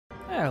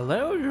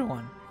Hello,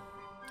 everyone.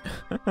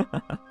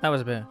 That was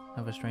a bit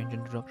of a strange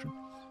introduction.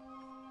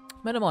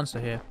 Met a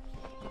monster here.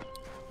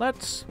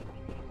 Let's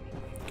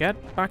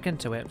get back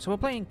into it. So we're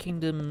playing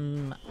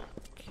Kingdom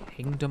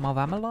of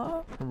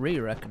Amalur?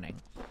 Re-Reckoning.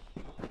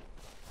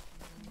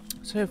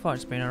 So far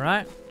it's been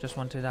alright. Just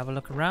wanted to have a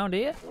look around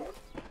here.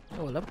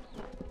 Oh, hello.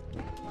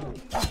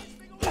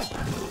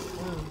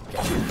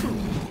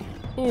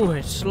 Ooh,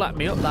 it slapped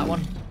me up, that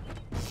one.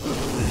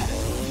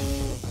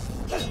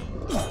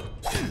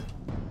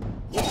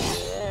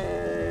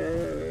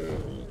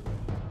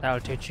 That'll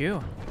teach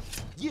you.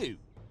 You?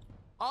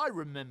 I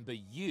remember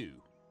you.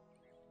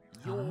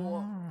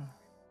 You're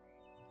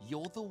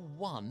the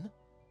one?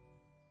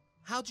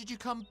 How did you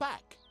come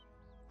back?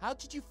 How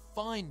did you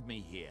find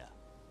me here?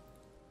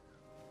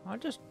 I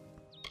just...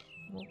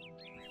 Well,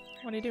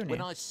 what are you doing When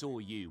here? I saw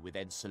you with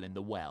Ensel in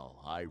the well,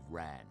 I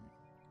ran.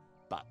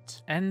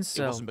 But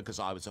Ensel. it wasn't because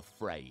I was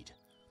afraid.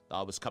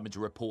 I was coming to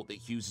report that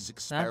Hughes's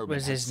experiment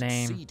was had his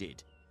name.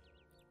 succeeded.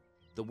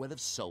 The Well of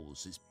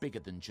Souls is bigger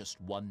than just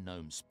one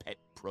gnome's pet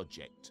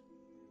project.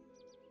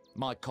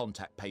 My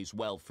contact pays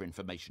well for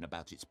information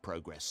about its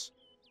progress.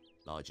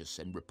 I just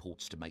send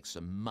reports to make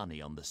some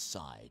money on the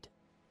side.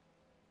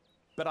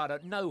 But I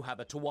don't know how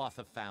the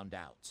Tuatha found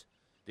out.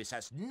 This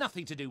has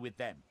nothing to do with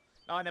them.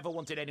 I never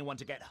wanted anyone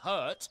to get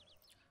hurt.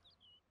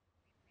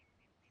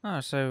 Oh,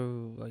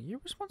 so are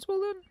you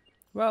responsible then?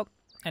 Well,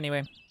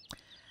 anyway.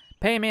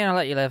 Pay me and I'll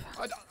let you live.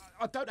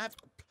 I don't have...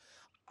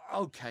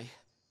 Okay.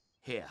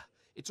 Here.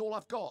 It's all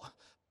I've got.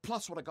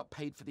 Plus what I got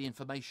paid for the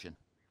information.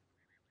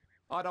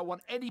 I don't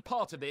want any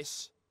part of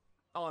this.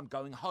 I'm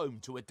going home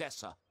to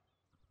Odessa.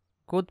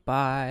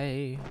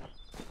 Goodbye.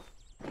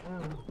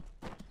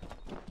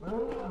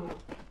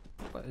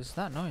 What is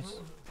that noise?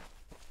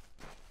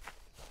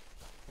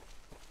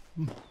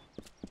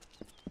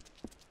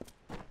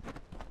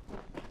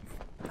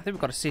 I think we've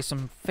got to see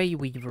some Fey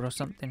Weaver or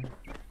something.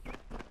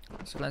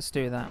 So let's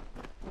do that.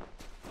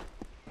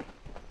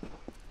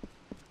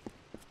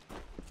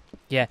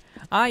 Yeah,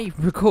 I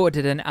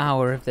recorded an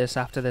hour of this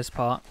after this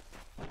part.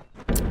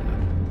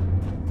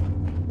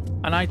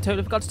 And I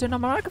totally forgot to turn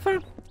on my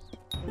microphone.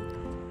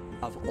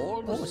 Of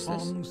all the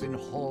songs in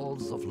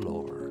halls of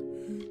lore,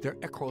 there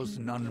echoes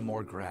none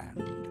more grand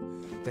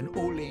than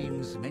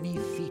Olane's many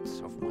feats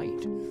of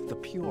might, the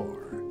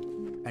pure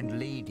and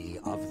lady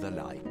of the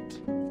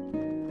light.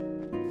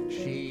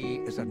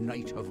 She is a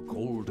knight of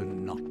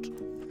golden knot.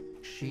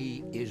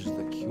 She is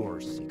the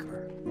cure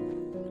seeker,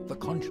 the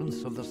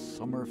conscience of the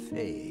summer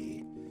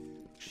fae.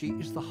 She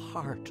is the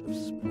heart of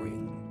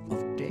spring,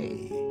 of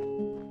day.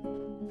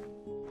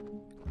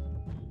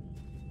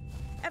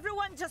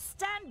 Everyone just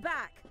stand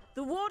back.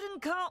 The warden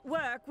can't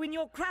work when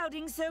you're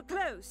crowding so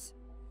close.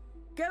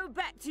 Go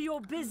back to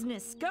your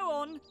business. Go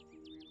on.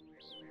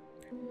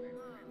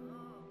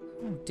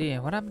 Oh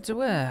dear, what happened to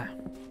her?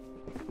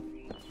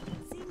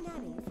 See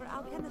Nanny for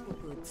alchemical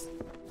goods.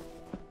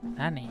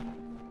 Annie.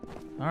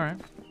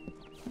 Alright.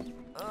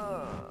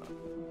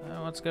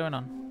 What's going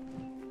on?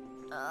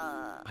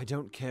 I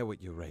don't care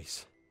what you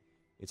race.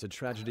 It's a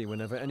tragedy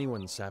whenever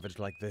anyone's savaged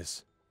like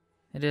this.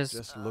 It is.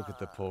 Just look at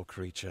the poor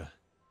creature.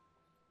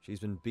 She's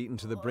been beaten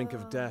to the brink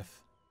of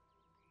death.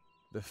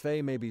 The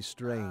Fae may be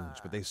strange,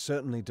 but they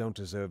certainly don't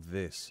deserve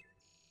this.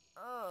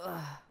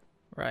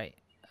 Right.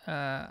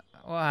 What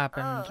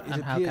happened It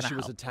and how can I appears she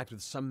was help? attacked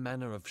with some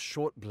manner of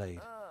short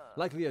blade.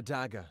 Likely a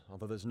dagger,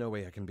 although there's no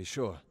way I can be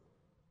sure.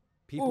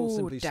 People Ooh,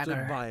 simply dagger.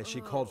 stood by as she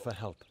called for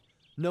help.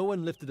 No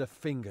one lifted a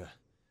finger.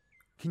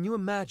 Can you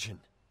imagine?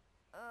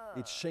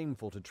 It's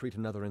shameful to treat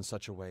another in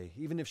such a way,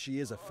 even if she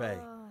is a Fae.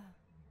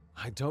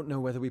 I don't know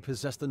whether we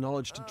possess the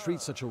knowledge to treat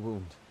such a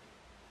wound.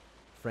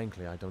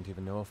 Frankly, I don't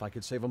even know if I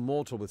could save a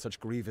mortal with such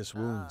grievous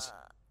wounds.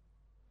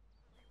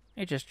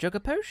 You just jug a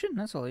potion,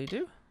 that's all you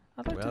do.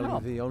 I'd like to Well, you're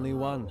help. the only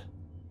one.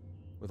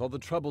 With all the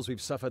troubles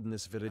we've suffered in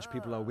this village,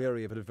 people are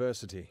weary of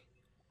adversity.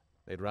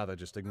 They'd rather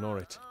just ignore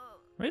it.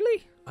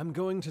 Really? I'm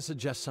going to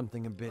suggest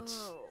something a bit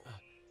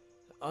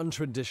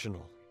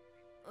untraditional.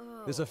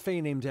 There's a Fae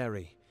named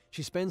Eri.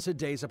 She spends her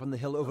days up on the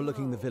hill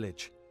overlooking the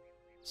village.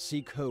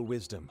 Seek her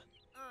wisdom.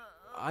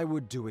 I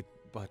would do it,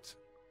 but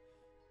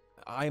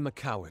I am a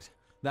coward.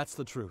 That's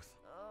the truth.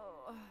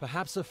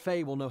 Perhaps a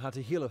Fae will know how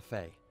to heal a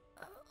Fae.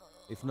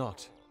 If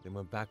not, then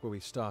we're back where we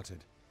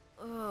started.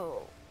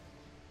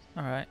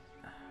 Alright.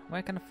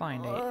 Where can I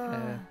find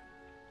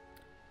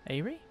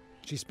Eri?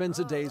 She spends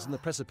her days on the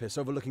precipice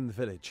overlooking the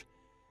village.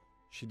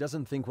 She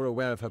doesn't think we're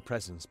aware of her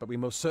presence, but we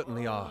most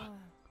certainly are.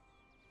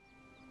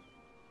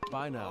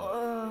 Bye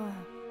now.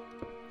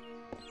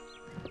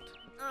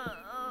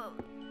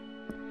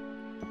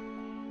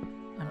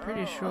 I'm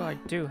pretty sure I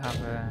do have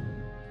a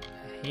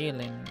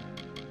healing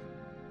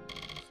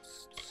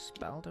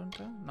spell, don't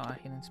I? Not a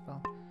healing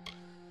spell.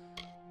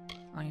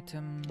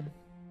 Item.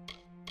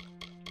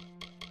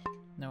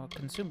 No,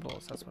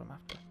 consumables, that's what I'm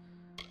after.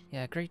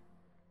 Yeah,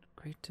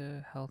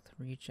 greater health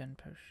regen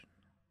potion.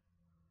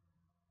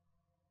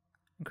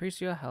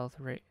 Increase your health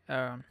rate.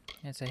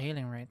 It's a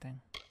healing rate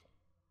thing.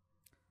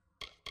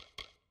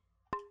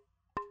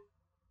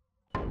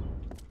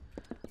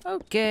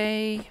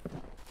 Okay.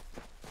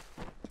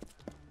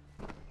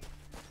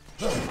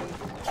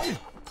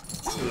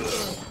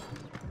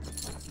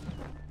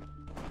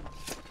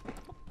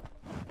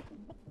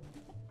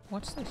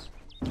 What's this?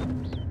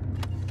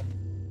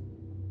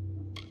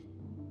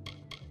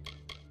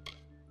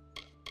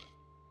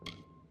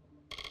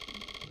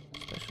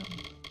 Special.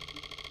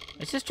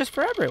 Is this just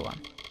for everyone?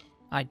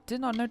 I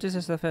did not notice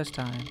this the first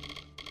time.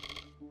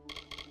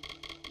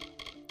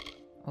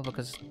 Well,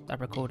 because I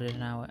recorded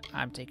an hour.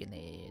 I'm taking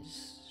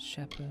these.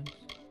 Shepherds.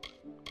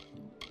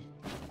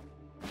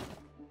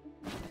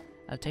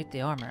 I'll take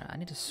the armor. I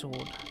need a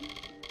sword.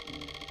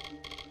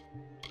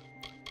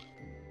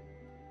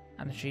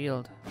 And a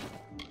shield.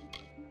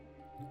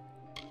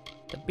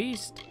 The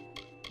beast.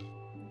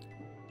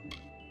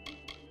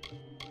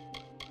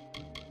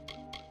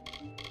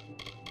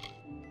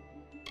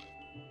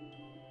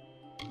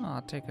 Oh,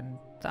 I've taken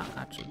that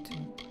actually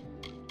too.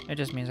 It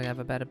just means I have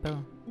a better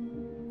bow.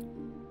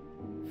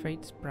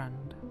 Fate's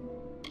brand.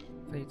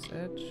 Fate's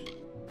edge.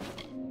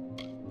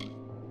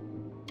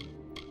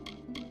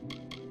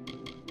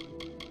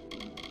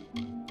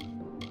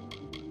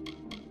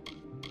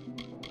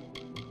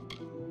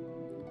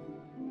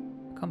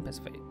 Compass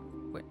fate.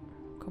 Wait.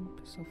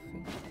 Compass of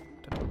fate.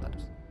 I don't know what that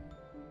is.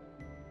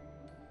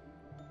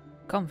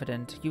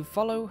 Confident, you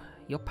follow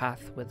your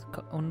path with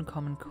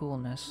uncommon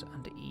coolness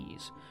and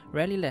ease,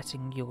 rarely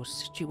letting your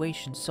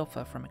situation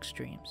suffer from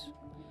extremes.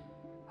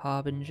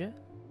 Harbinger.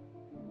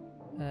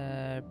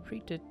 How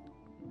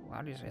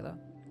do you say that?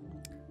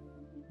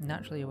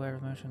 Naturally aware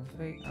of emotional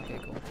fate. Okay,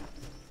 cool.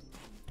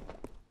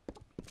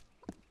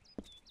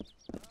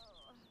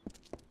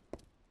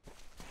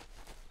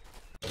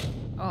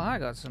 Oh, I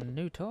got some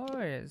new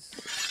toys.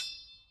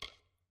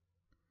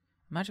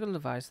 Magical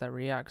device that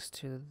reacts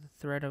to the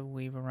thread of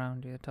weave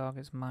around you, the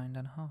target's mind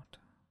and heart.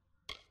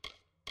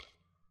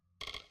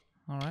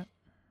 Alright.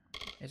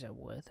 Is it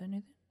worth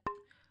anything?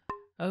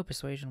 Oh,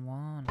 persuasion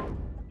 1.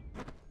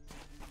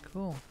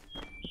 Cool.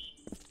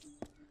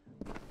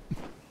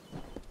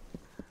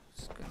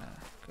 Just gonna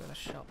go to the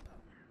shop.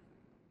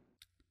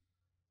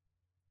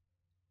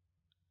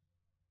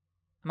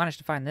 I managed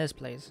to find this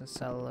place and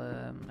sell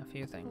a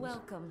few things.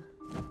 Welcome.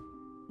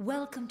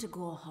 Welcome to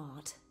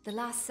Goreheart, the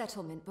last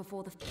settlement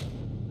before the...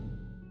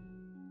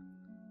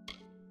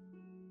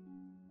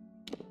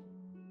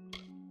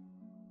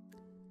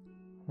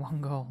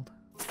 $1 gold.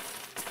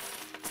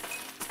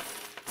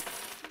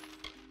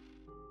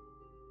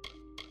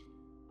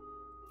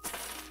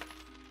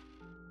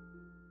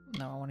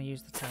 No, I want to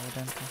use the tower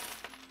dental.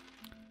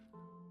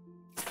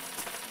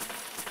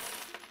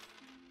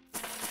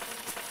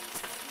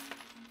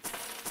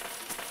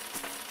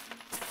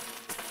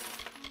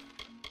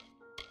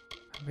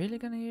 Really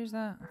gonna use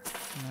that?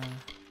 No.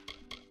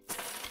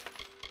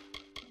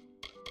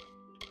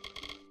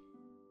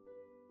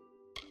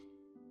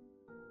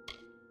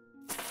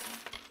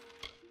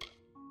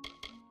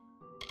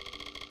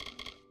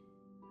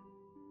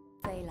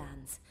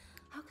 Feylands.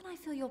 How can I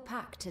fill your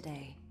pack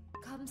today?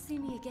 Come see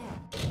me again.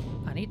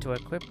 I need to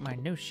equip my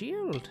new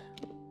shield.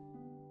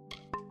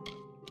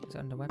 It's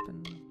under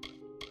weapon.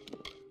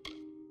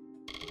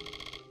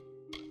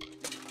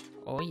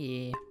 Oh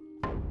yeah.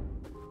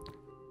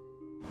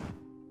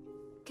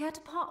 Care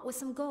to part with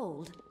some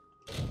gold?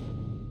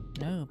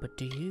 No, but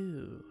do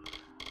you?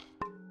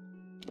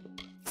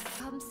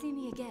 Come see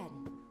me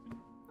again.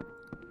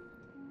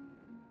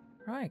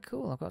 Right,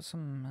 cool. I've got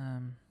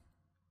some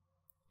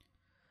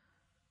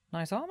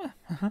nice armor.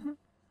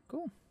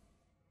 Cool.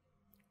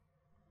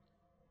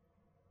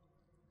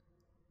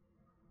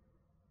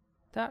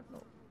 That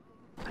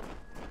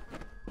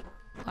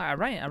I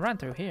ran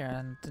through here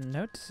and didn't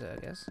notice it,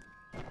 I guess.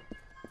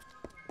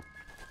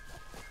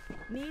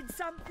 Need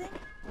something?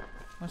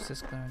 What's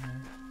this going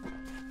on?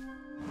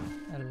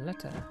 A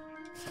letter.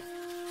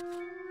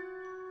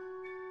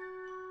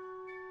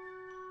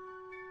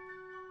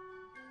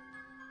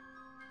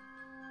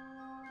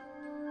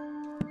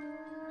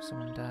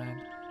 Someone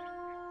died.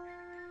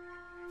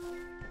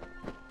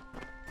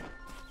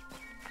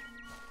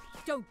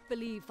 Don't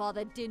believe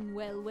Father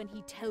Dinwell when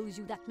he tells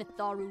you that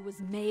Mitharu was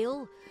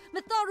male.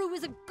 Mitharu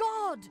is a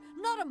god,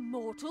 not a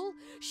mortal.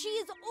 She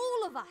is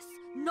all of us,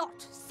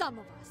 not some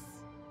of us.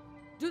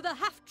 Do the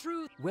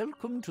half-truth.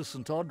 Welcome to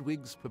St.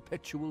 Odwig's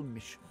perpetual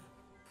mission.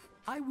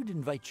 I would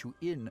invite you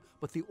in,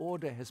 but the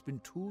Order has been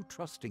too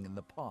trusting in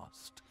the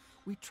past.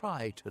 We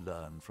try to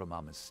learn from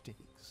our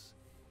mistakes.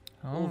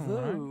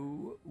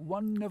 Although,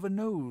 one never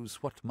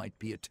knows what might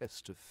be a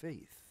test of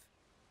faith.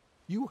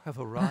 You have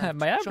arrived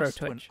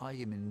just when I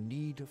am in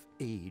need of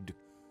aid.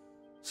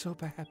 So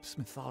perhaps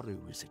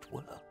Mitharu is at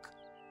work.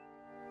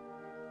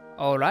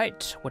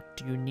 Alright, what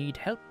do you need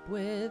help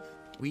with?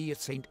 We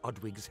at St.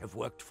 Odwig's have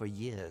worked for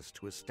years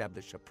to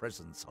establish a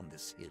presence on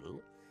this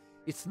hill.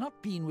 It's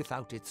not been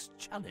without its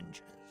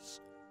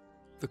challenges.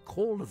 The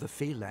call of the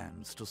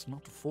Feylands does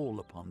not fall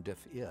upon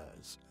deaf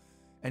ears,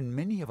 and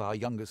many of our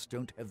youngest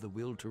don't have the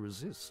will to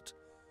resist.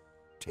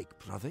 Take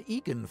Brother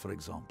Egan, for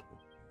example.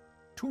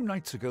 2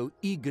 nights ago,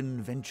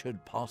 Egan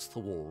ventured past the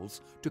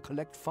walls to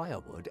collect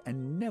firewood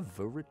and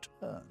never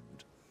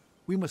returned.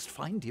 We must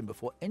find him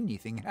before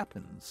anything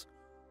happens.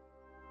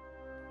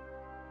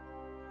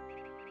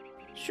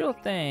 Sure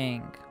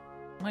thing.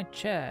 My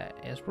chair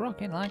is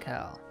rocking like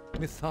hell.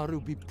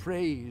 Mitharu be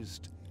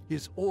praised.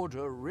 His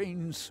order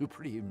reigns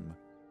supreme.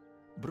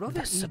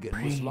 Brother The Egan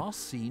was Supreme.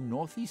 last seen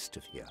northeast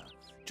of here,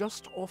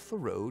 just off the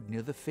road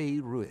near the Fey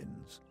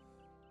ruins.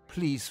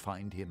 Please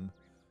find him.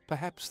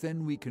 Perhaps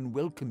then we can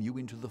welcome you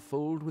into the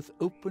fold with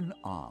open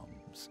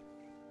arms.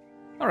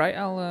 Alright,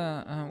 I'll,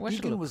 where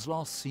should I Egan look? was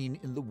last seen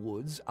in the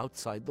woods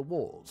outside the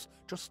walls,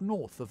 just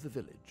north of the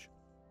village.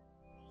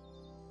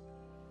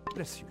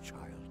 Bless you,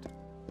 child.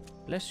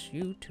 Bless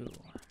you too.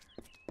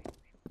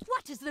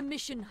 What is the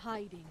mission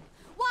hiding?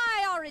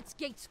 Why are its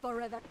gates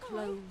forever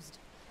closed?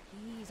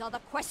 These are the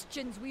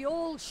questions we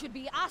all should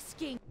be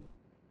asking.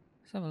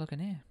 Let's have a look in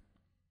here.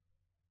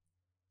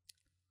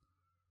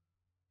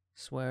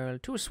 Swirl.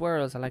 2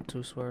 swirls. I like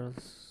 2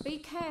 swirls. Be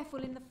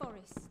careful in the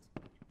forest.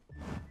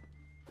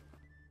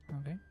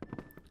 Okay.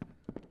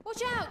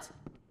 Watch out!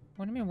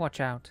 What do you mean, watch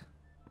out?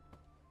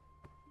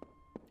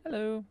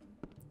 Hello.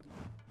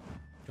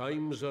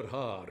 Times are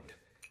hard,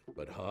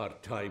 but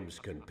hard times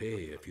can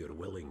pay if you're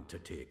willing to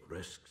take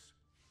risks.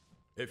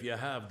 If you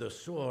have the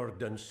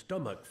sword and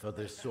stomach for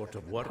this sort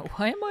of work,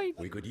 Why am I...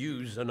 we could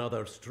use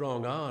another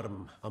strong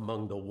arm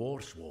among the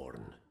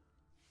Warsworn.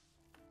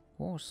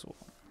 Warsworn.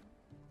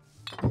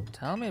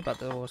 Tell me about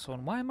the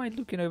Warsworn. Why am I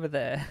looking over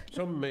there?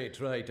 Some may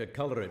try to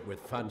colour it with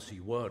fancy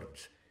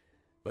words,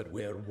 but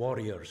we're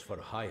warriors for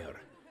hire,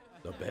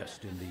 the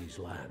best in these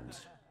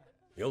lands.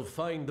 You'll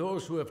find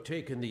those who have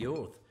taken the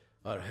oath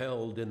are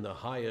held in the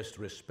highest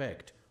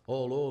respect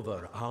all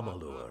over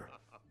Amalur.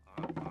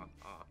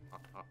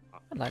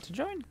 I'd like to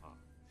join.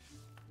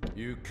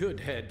 You could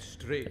head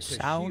straight The to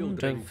sound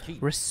Shieldring of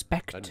Keep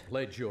respect. and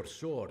pledge your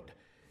sword.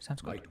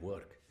 Sounds good. Might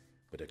work,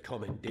 but a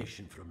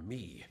commendation from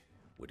me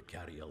would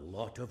carry a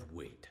lot of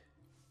weight.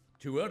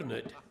 To earn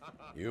it,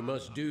 you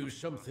must do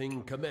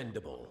something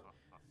commendable.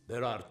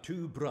 There are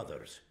 2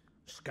 brothers,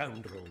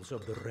 scoundrels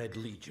of the Red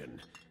Legion,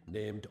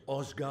 named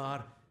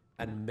Osgar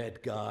and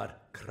Medgar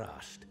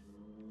Krast.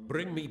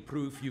 Bring me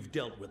proof you've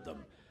dealt with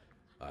them.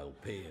 I'll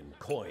pay in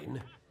coin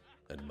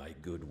and my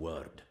good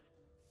word.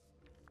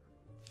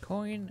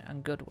 Coin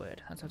and good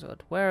word. That sounds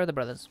good. Where are the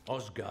brothers?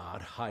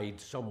 Osgar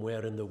hides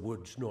somewhere in the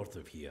woods north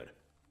of here.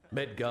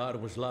 Medgar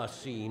was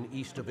last seen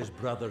east of his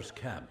brother's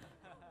camp.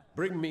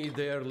 Bring me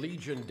their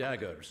Legion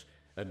daggers,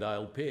 and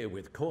I'll pay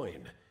with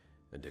coin,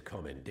 and a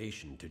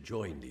commendation to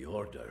join the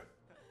order.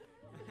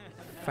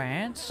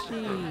 Fancy. We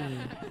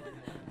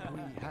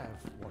have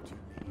what you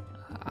need.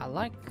 I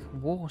like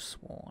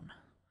Warsworn.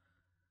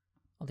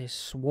 Are they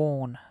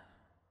sworn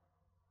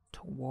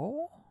to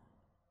war?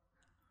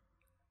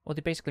 Or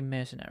they're basically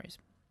mercenaries.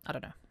 I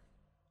don't know.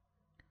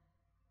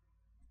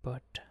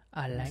 But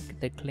I like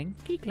the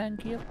clinky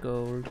clanky of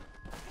gold.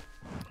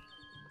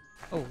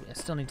 Oh, I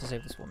still need to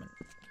save this woman.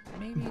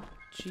 Maybe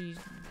she...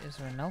 Is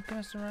there an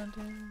alchemist around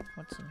here?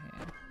 What's in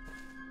here?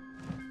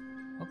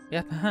 Oh,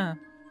 yep, haha.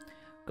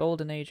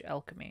 Golden Age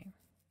alchemy.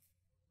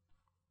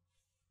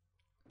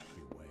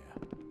 Beware.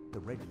 The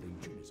Red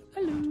Legion is about.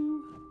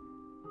 Hello.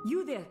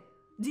 You there?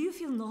 Do you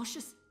feel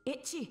nauseous?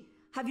 Itchy?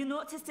 Have you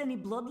noticed any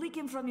blood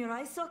leaking from your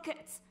eye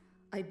sockets?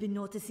 I've been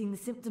noticing the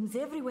symptoms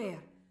everywhere.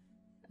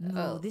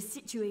 No, this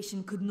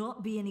situation could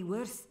not be any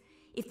worse.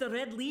 If the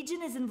Red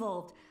Legion is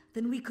involved,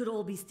 then we could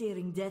all be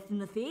staring death in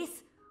the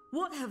face.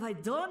 What have I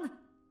done?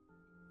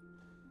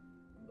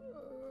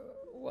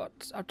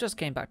 What? I just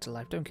came back to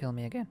life. Don't kill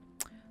me again.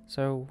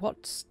 So,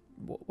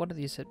 what are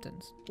these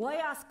symptoms? Why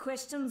ask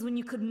questions when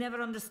you could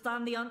never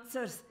understand the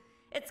answers?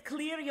 It's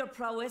clear your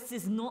prowess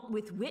is not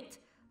with wit,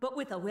 but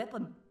with a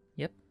weapon.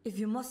 Yep. If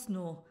you must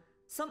know,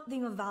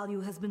 something of value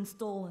has been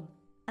stolen.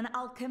 An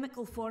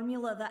alchemical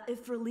formula that,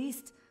 if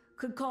released,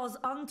 could cause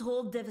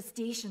untold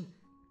devastation.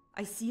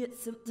 I see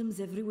its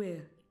symptoms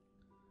everywhere.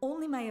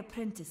 Only my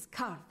apprentice,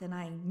 Karth, and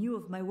I knew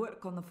of my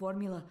work on the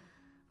formula,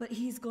 but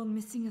he's gone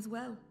missing as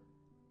well.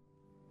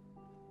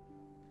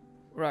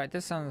 Right,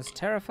 this sounds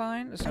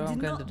terrifying, so I I'm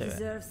do going to not do it.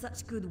 deserve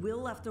such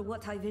goodwill after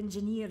what I've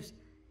engineered.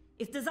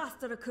 If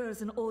disaster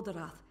occurs in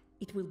Odorath,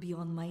 it will be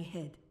on my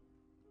head.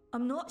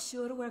 I'm not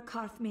sure where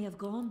Karth may have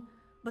gone,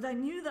 but I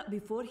knew that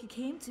before he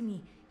came to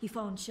me, he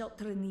found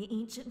shelter in the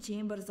ancient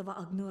chambers of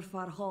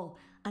Agnurfar Hall,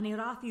 an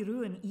Irathi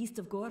ruin east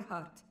of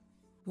Gorhart.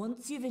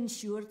 Once you've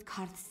ensured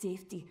Karth's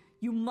safety,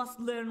 you must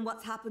learn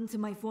what's happened to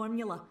my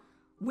formula.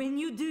 When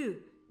you do,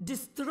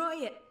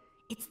 destroy it.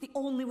 It's the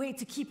only way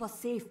to keep us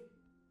safe.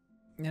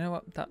 You know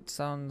what? That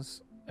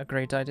sounds a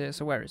great idea.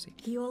 So where is he?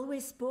 He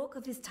always spoke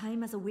of his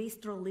time as a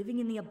wastrel living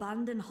in the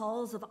abandoned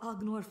halls of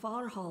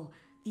Agnurfar Hall,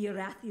 the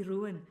Irathi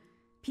ruin.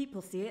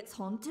 People say it's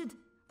haunted,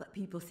 but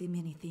people say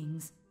many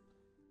things.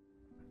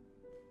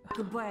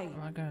 Goodbye.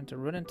 Am I going to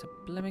run into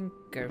blimmin'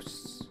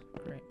 ghosts?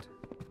 Great.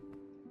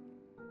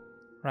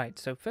 Right,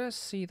 so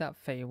first see that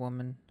Fey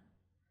woman.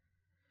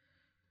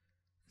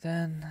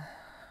 Then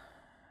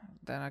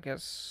I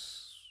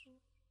guess...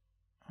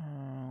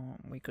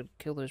 we could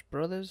kill those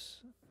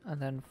brothers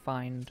and then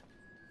find.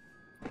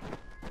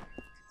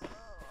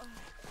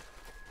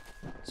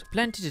 So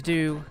plenty to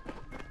do.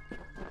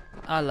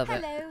 I love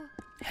it.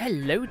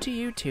 Hello to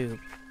you too.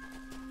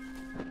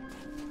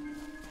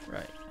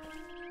 Right.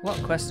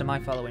 What quest am I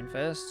following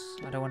first?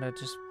 I don't want to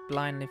just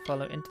blindly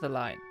follow into the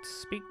light.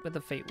 Speak with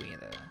the Fate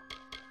Weaver.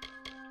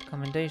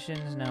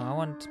 Commendations? No, I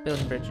want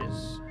building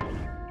bridges.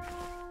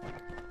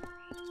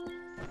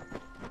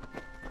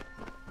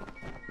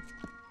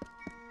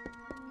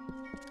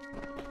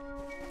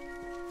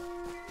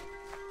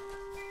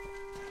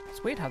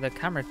 It's weird how the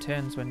camera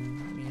turns when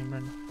you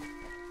run.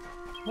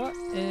 What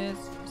is...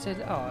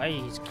 said, oh,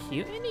 he's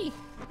cute, isn't he?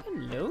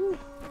 Hello.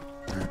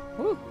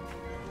 Ooh.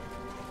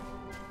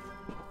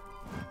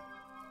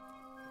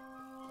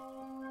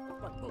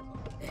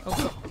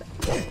 Oh.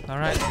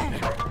 Alright.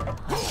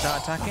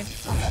 Start attacking.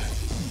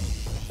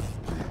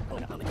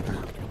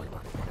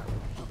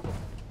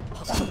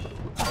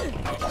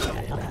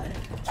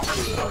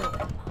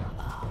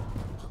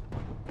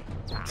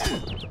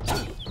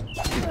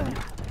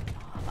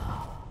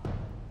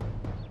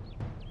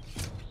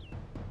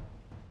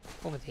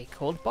 What were they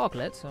called?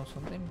 Boglets or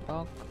something?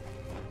 Bog.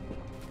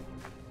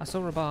 I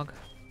saw a bog.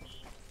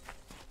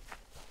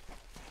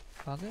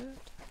 Boggart?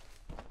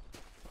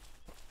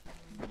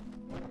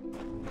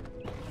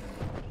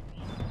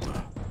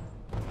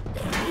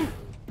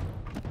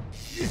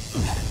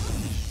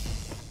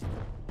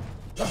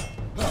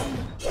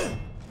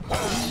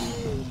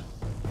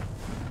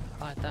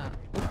 Like that.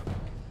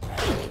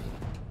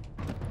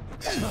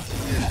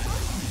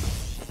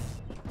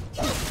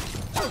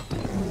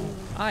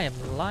 I am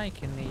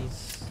liking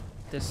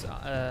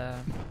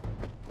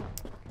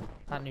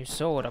that new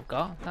sword I've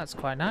got. That's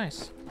quite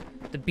nice.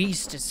 The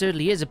beast, it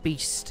certainly is a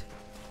beast.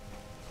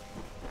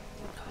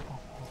 Come on,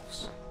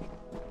 wolves.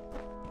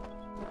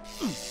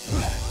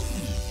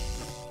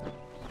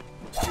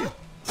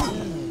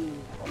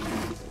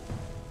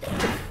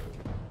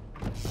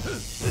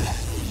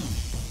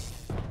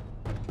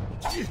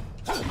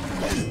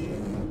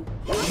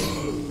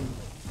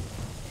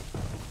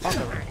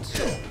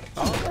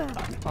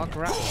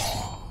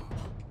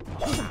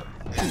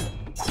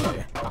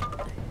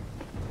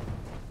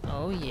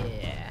 Oh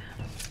yeah.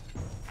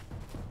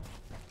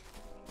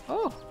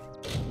 Oh.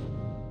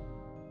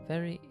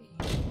 Very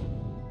cool.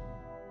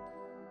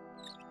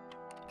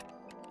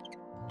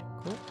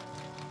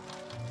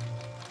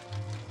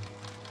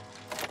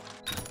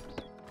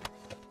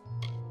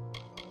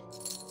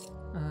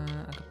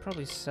 I could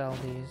probably sell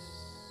these.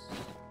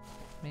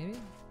 Maybe?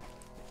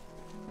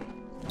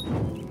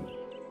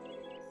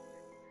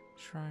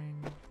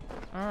 Shrine.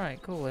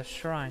 Alright, cool, a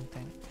shrine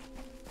thing.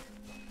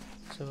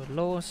 So a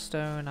lore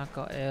stone I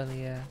got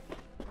earlier,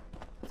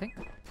 I think.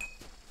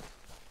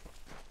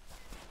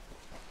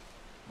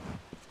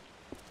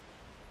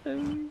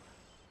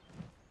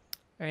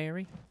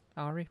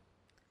 Ari.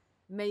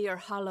 May your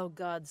hollow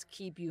gods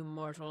keep you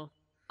mortal.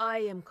 I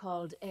am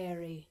called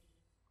Aerie.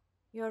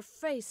 Your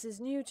face is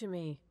new to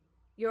me.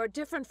 You're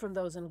different from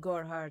those in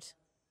Gorhart.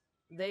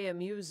 They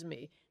amuse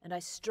me, and I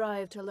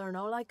strive to learn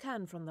all I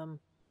can from them.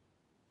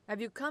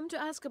 Have you come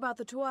to ask about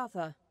the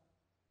Tuatha?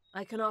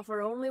 I can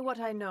offer only what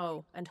I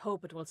know, and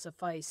hope it will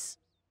suffice.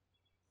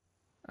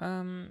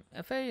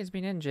 Faye has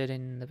been injured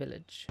in the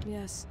village.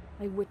 Yes,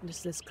 I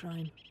witnessed this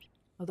crime,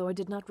 although I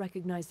did not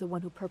recognize the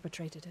one who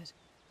perpetrated it.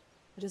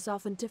 It is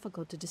often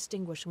difficult to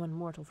distinguish one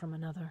mortal from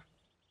another.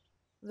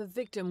 The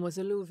victim was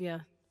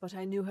Illuvia, but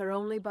I knew her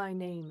only by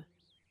name.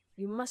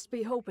 You must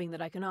be hoping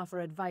that I can offer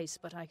advice,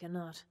 but I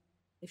cannot.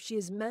 If she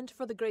is meant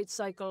for the Great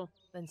Cycle,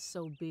 then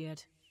so be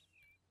it.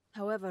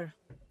 However,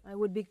 I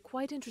would be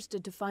quite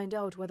interested to find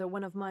out whether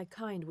one of my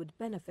kind would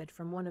benefit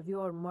from one of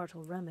your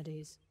mortal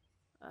remedies.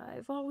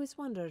 I've always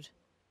wondered.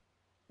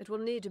 It will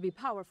need to be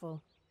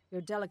powerful.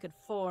 Your delicate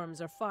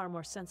forms are far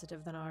more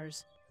sensitive than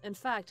ours. In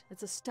fact,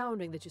 it's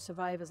astounding that you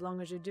survive as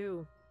long as you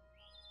do.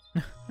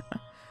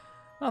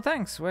 Well,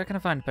 thanks. Where can I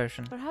find a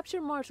potion? Perhaps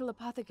your mortal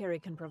apothecary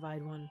can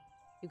provide one.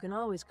 You can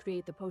always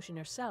create the potion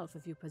yourself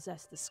if you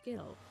possess the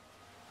skill.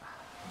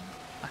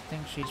 I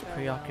think she's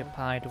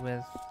preoccupied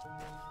with...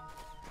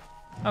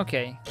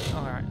 Okay.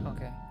 Alright,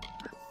 okay.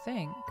 I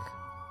think...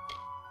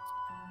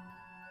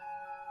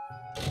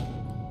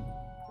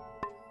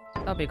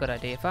 that'll be a good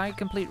idea. If I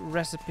complete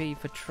Recipe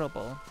for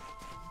Trouble...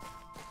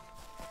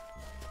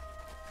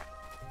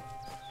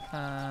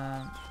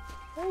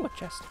 oh, a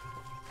chest.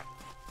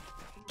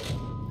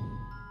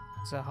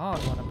 It's a hard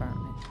one,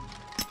 apparently.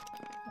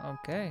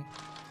 Okay.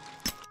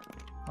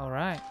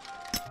 Alright.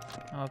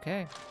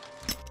 Okay.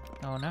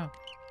 Oh no.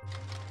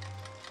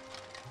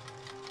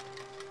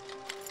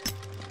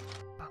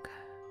 Bugger.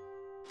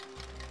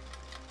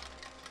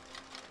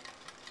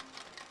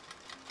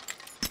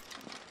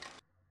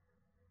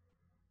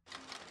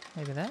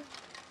 Maybe that?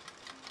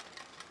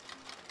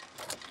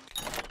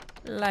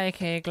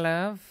 Like a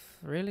glove?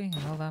 Really?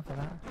 All that for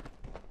that?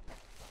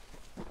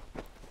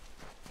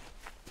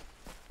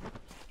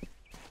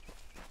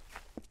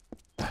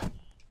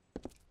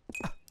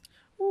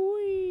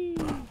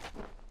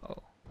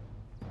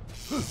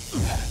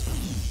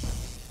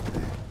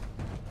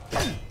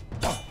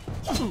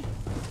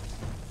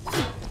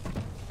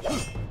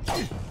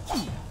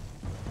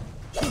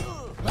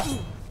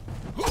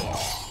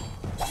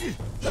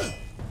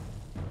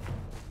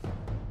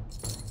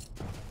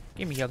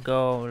 Give me your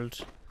gold.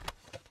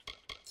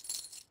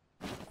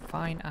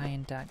 Fine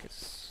iron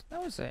daggers.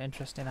 That was an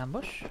interesting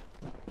ambush.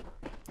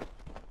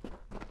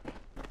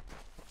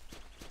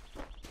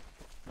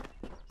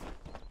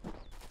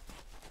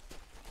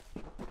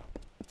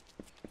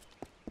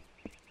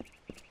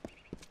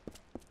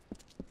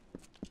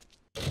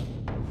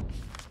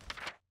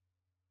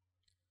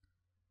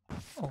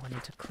 Oh, I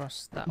need to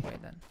cross that way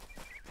then.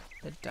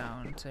 Head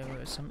down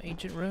to some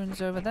ancient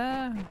ruins over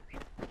there.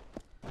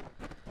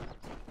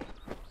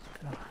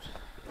 God.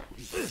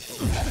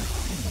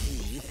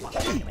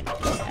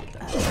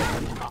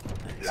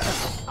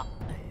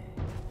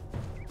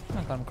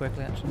 I got him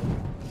quickly actually.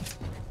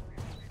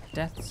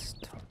 Death's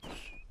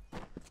touch.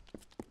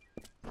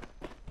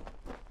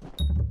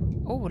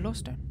 Oh, a lost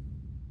stone.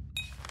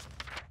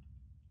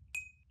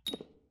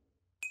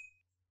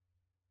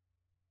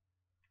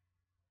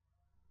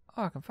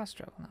 Oh, I can fast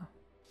travel now.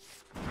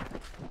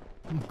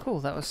 Cool,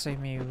 that will save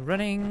me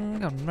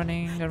running and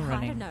running and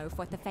running. I don't know if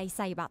what the Fae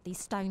say about these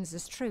stones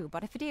is true,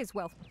 but if it is,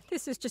 well,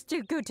 this is just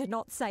too good to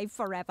not save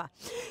forever.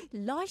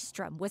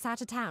 Lystrom was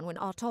out of town when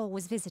Artol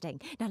was visiting.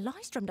 Now,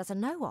 Lystrom doesn't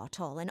know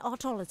Artol, and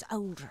Artol is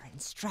older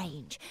and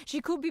strange. She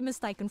could be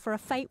mistaken for a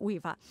Fate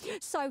Weaver.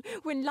 So,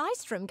 when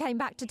Lystrom came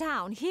back to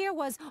town, here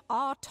was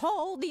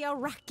Artol the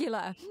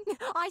Oracular.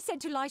 I said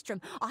to Lystrom,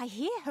 I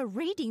hear her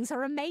readings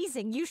are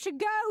amazing. You should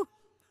go.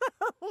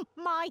 Oh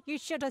my, you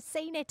should have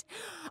seen it.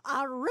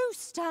 A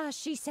rooster,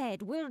 she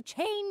said, will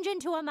change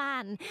into a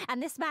man,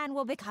 and this man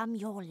will become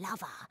your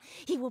lover.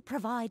 He will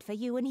provide for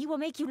you, and he will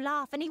make you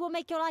laugh, and he will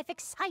make your life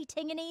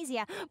exciting and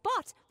easier.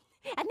 But,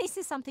 and this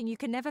is something you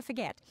can never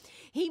forget,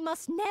 he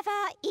must never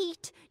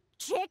eat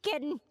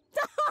chicken.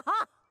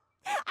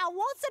 And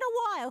once in a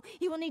while,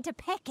 he will need to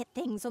peck at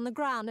things on the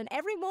ground, and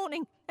every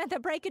morning at the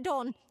break of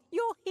dawn,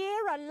 you'll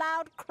hear a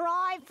loud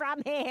cry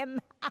from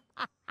him.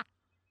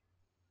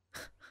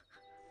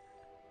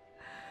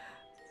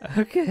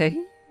 Okay.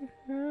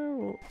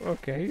 Oh,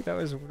 okay, that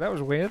was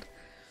weird.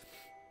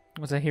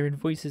 Was I hearing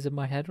voices in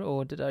my head,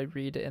 or did I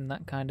read it in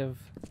that kind of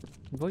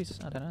voice?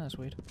 I don't know, that's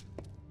weird.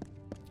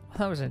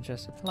 That was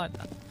interesting. I like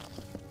that.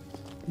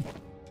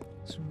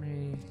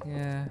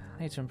 Yeah,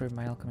 I need to improve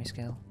my alchemy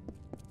skill.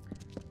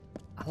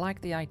 I like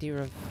the idea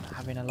of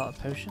having a lot of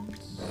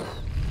potions.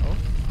 Oh.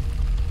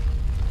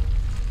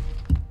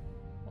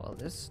 Well,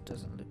 this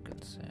doesn't look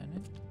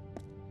concerning.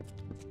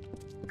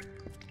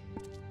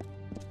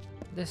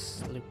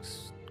 This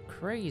looks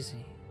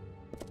crazy.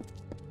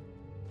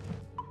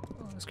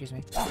 Oh, excuse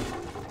me.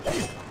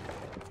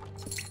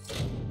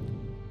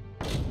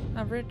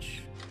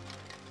 Average.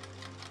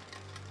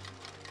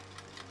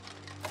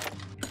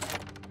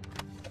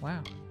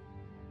 Wow.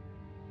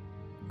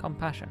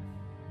 Compassion.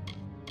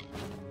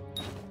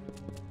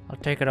 I'll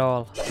take it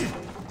all.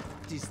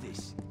 What is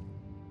this?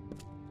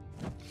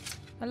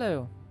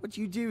 Hello. What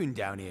you doing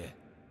down here?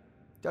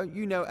 Don't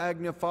you know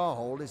Agna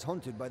Farhold is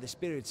haunted by the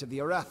spirits of the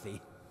Arathi?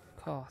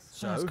 Koth.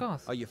 So, it's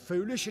Koth. are you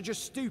foolish or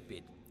just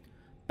stupid?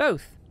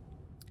 Both.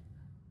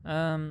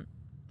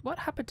 What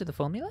happened to the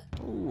formula?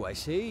 Oh, I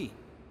see.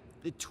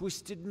 The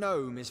twisted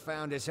gnome has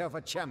found herself a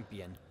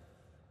champion.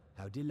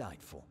 How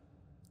delightful.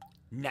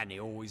 Nanny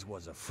always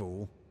was a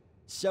fool.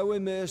 So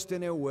immersed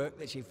in her work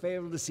that she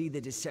failed to see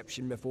the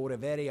deception before her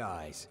very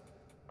eyes.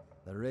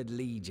 The Red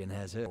Legion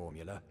has her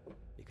formula,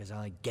 because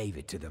I gave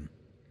it to them.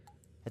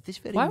 At this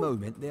very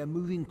moment, they are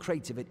moving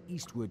crates of it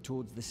eastward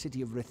towards the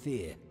city of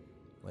Rathir,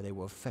 where they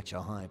will fetch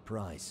a high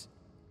price.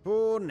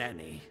 Poor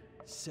Nanny.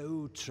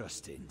 So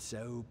trusting,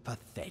 so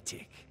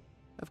pathetic.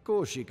 Of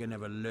course she can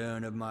never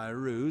learn of my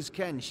ruse,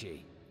 can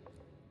she?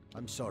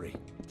 I'm sorry.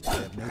 I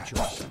have no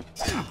choice.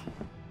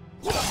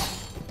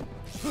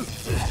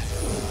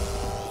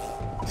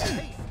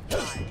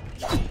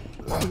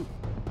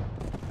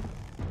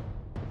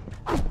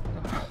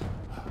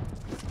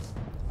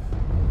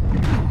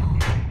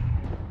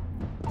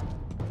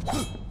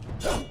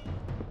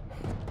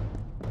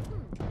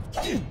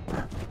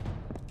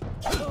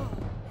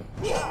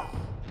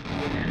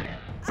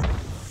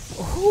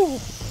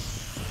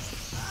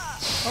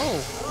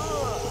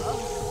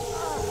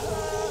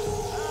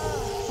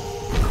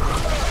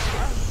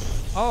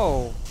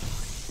 Oh.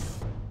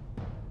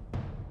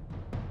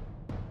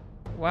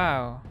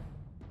 Wow.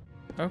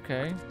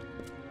 Okay.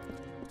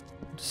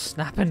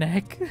 Snap a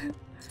neck.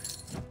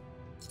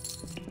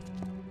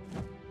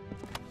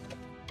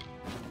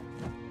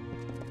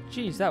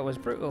 Jeez, that was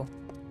brutal.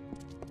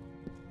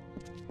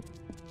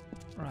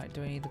 Right,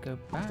 do I need to go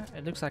back?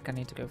 It looks like I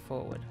need to go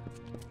forward.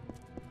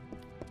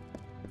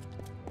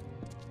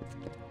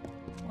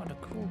 What a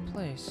cool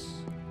place.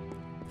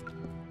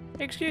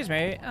 Excuse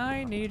me,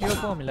 I need your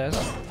formulas.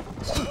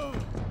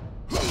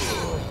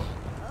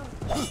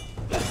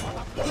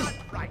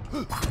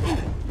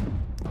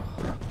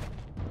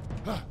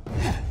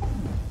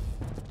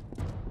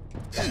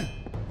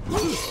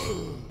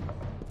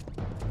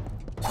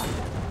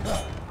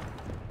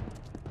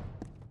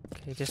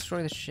 Okay,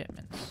 destroy the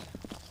shipments.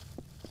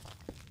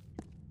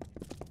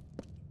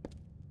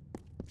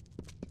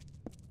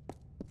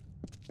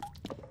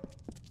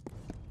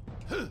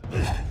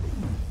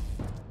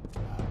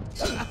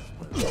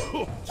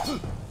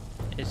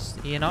 Is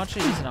he an archer?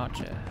 He's an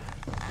archer.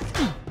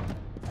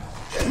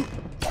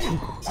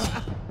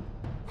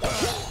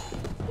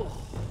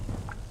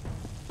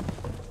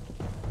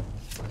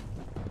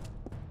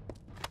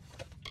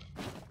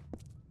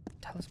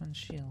 Talisman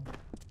shield.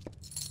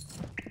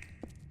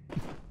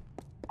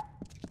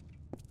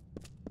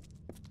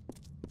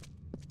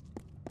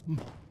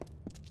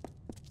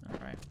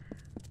 Alright.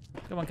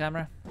 Come on,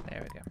 camera.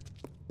 There we go.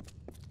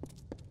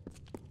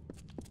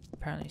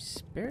 Apparently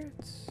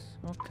spirits?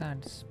 What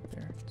kind of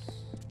spirits?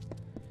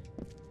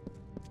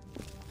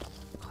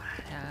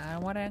 I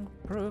want to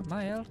improve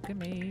my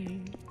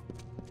alchemy.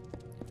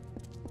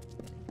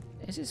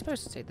 Is it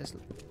supposed to say this?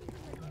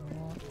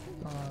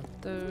 What are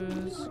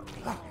those?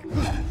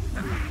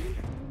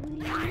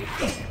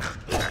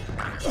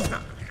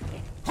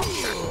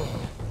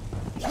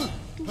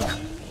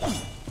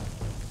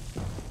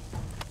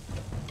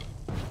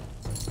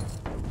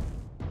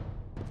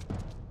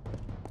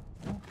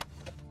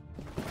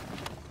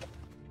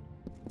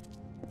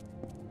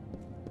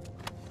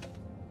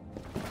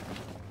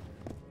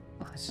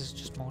 This is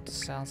just more to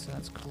sell, so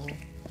that's cool.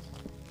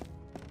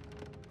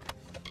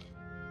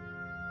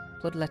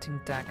 Bloodletting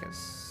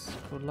daggers.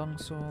 Cool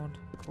longsword.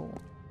 Cool.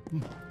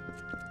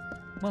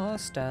 More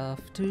stuff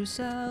to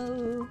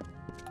sell.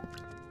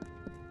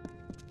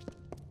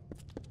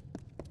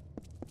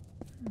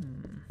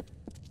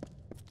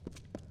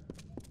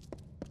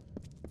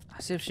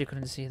 As if she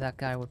couldn't see that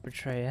guy would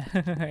betray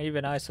her.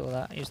 Even I saw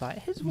that. He was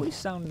like, his voice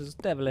sounds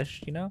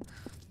devilish, you know?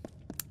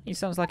 He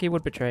sounds like he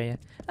would betray you.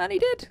 And he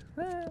did!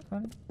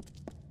 Funny.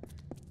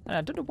 And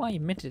I don't know why he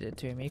admitted it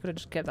to me. He could have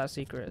just kept that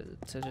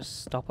secret to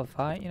just stop a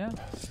fight, you know?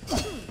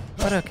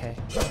 But okay.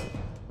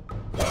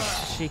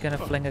 Is she gonna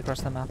fling across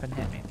the map and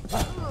hit me?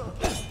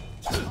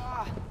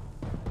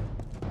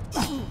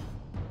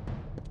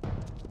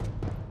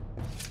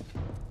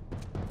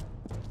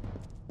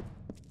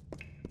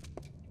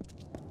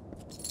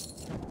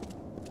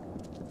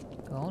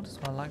 Gold is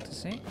what I like to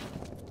see.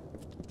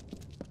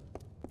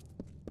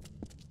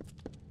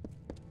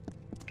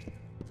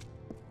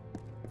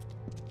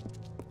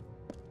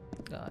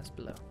 Oh, it's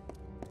below.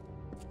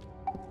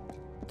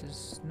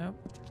 Does nope.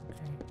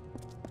 Okay.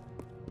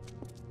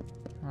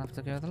 I'll have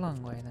to go the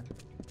long way then.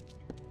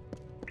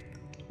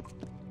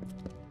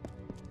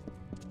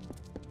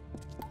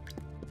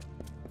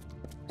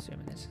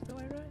 Assuming this is the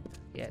way, right?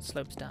 Yeah, it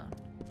slopes down.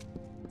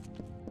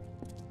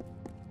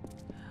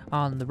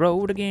 On the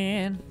road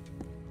again.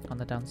 On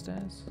the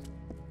downstairs.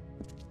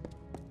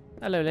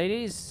 Hello,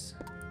 ladies.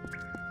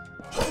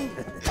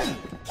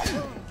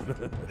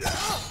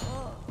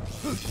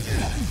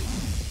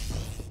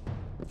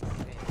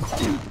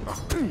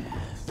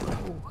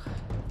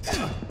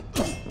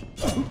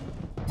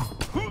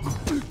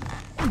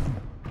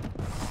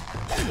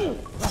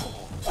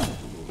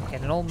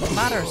 Getting all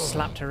matter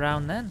slapped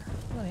around then.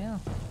 Bloody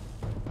hell.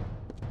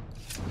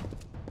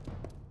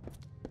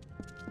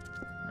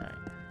 Right.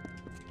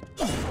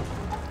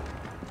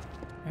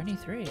 Only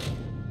 3.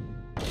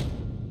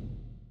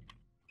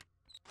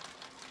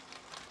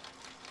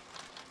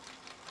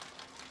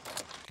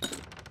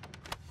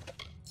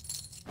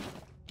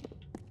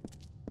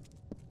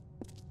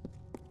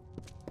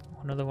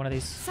 Another one of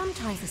these.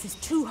 Sometimes this is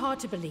too hard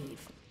to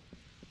believe.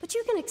 But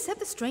you can accept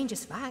the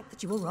strangest fact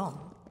that you were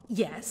wrong.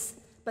 Yes,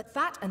 but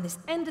that and this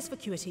endless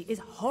vacuity is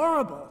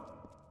horrible.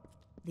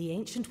 The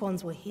Ancient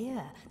Ones were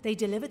here. They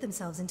delivered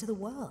themselves into the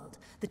world.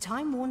 The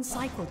time-worn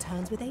cycle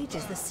turns with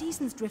ages. The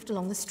seasons drift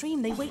along the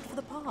stream. They wait for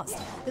the past.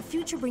 The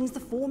future brings the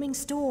forming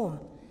storm.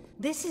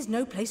 This is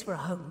no place for a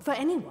home, for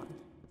anyone.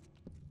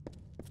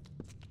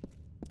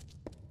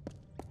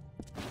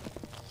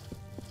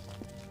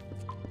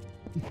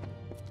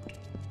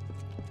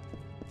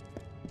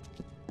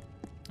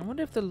 I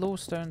wonder if the law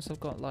stones have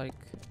got like...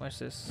 Where's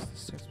this?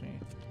 This takes me...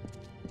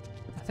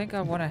 I think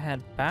I want to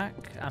head back.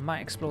 I might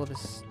explore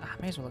this...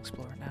 I may as well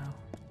explore it now.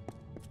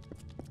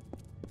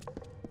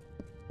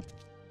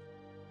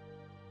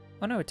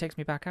 Oh no, it takes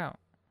me back out.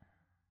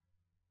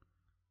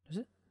 Does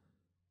it?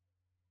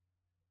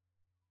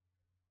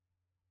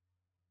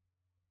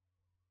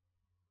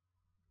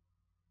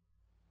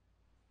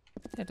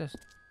 Yeah, it does.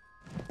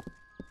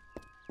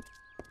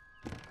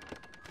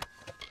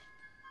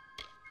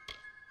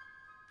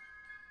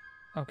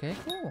 Okay,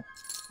 cool.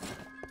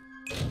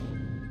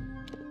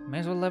 May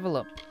as well level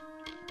up.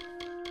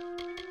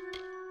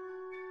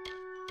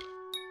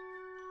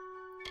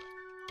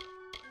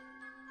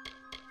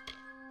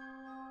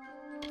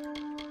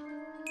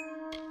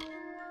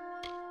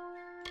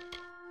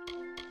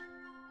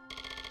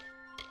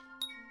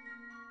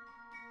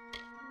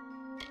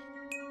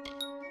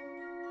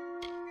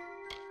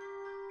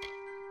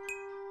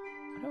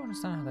 I don't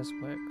understand how this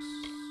works.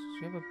 Do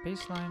you have a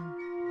baseline?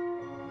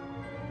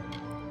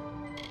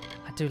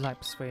 I do like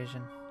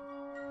persuasion.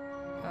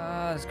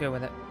 Let's go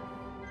with it.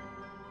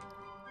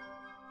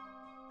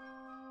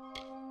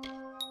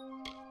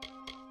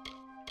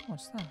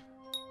 What's that?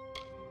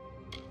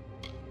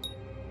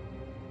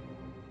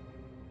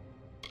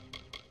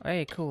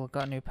 Hey, cool.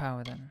 Got a new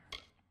power then.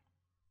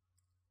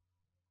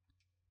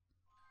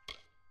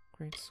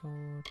 Great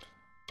sword.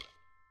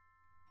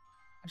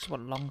 I just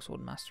want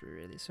longsword mastery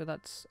really, so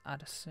that's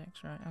add a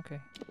 6, right? Okay.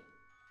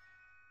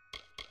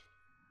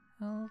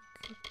 I'll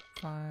keep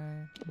 5,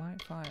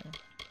 might 5.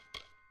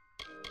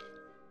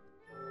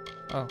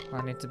 Oh,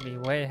 I need to be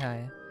way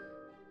higher.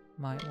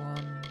 Might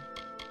 1.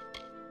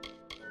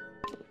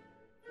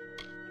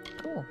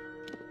 Cool.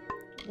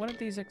 What are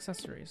these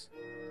accessories?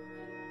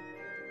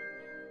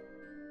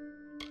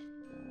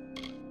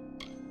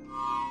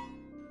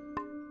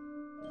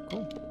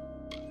 Cool.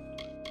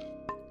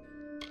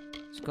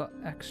 It's got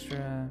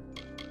extra.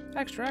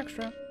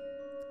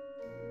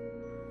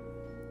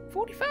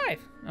 45!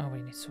 Oh, we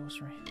need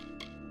sorcery.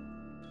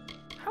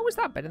 How is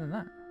that better than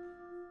that?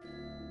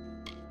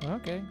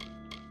 Okay.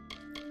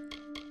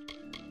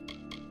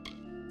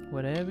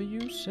 Whatever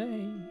you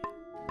say.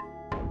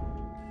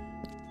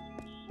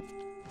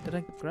 Did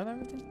I grab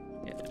everything?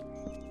 Yeah.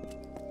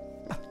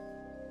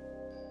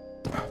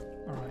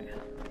 Alright.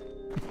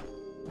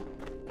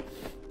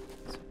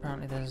 So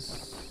apparently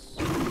there's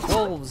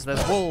wolves.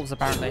 There's wolves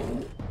apparently.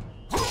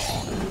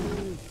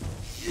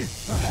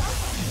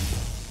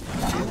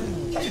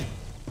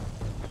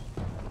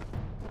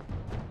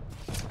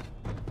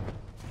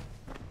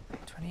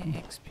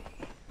 XP.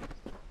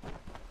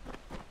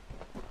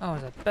 Oh,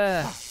 it's a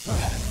bear.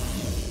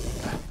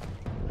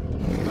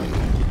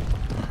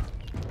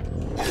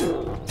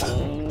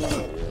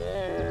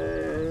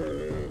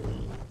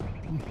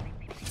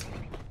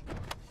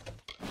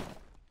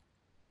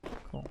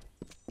 Cool.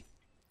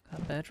 Can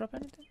that bear drop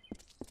anything?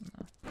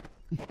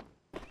 No.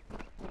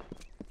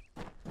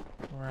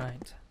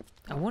 Right.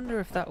 I wonder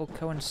if that will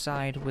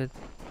coincide with...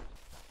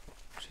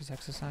 She's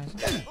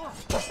exercising.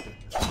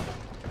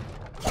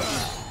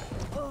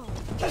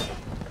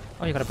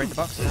 Oh, you gotta break the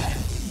boxes.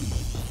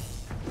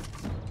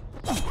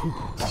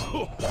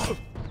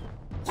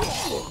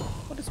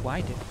 What does Y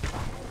do?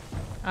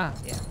 Ah,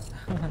 yeah.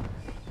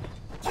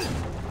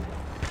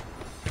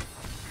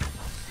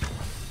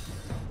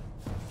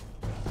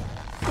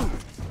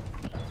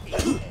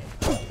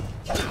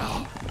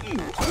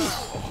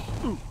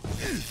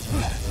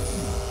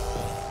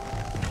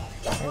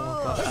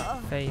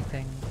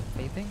 Faithing.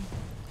 Faithing?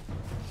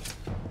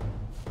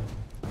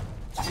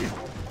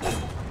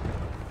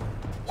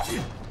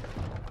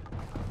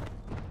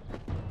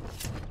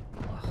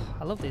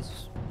 I love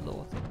these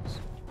little things.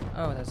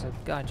 Oh, there's a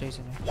guy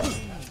chasing me.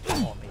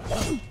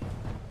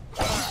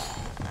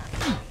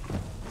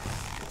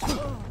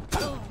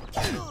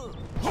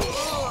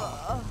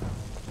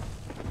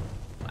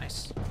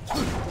 Nice.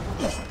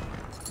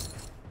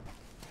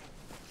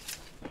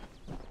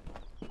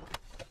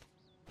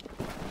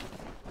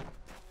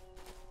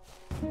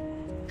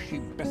 She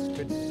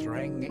bested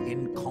Threng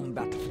in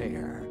combat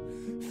fair.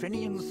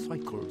 Fenian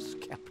cycles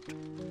kept.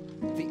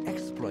 The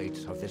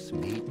exploits of this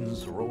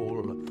maiden's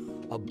role,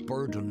 a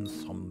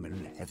burdensome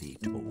and heavy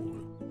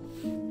toll.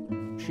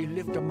 She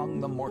lived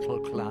among the mortal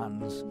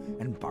clans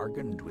and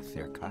bargained with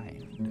their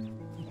kind.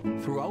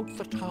 Throughout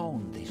the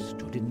town they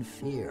stood in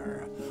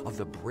fear of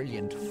the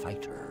brilliant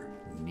fighter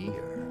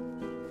near.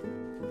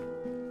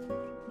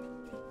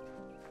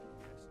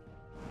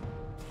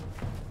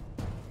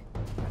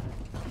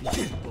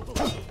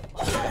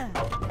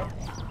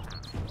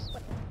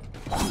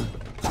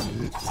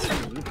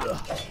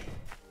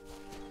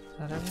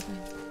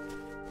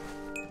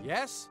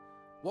 Yes?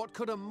 What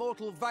could a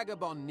mortal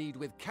vagabond need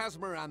with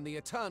Casmaran the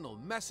Eternal,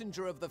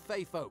 messenger of the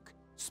Fey folk?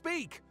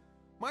 Speak!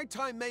 My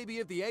time may be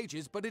of the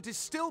ages, but it is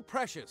still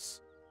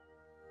precious.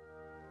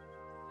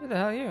 Who the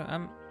hell are you?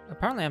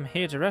 Apparently I'm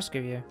here to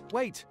rescue you.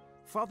 Wait,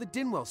 Father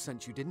Dinwell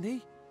sent you, didn't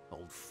he?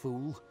 Old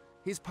fool.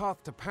 His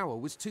path to power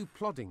was too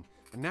plodding,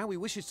 and now he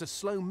wishes to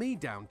slow me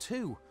down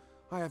too.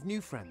 I have new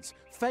friends,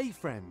 Fey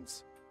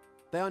friends.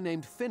 They are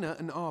named Finna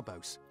and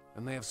Arbos,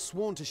 and they have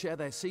sworn to share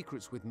their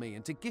secrets with me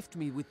and to gift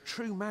me with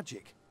true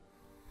magic.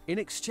 In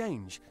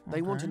exchange,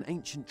 they want an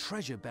ancient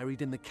treasure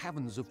buried in the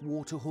caverns of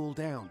Waterhall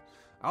Down.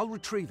 I'll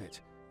retrieve it,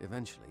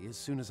 eventually, as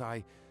soon as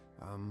I,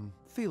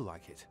 feel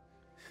like it.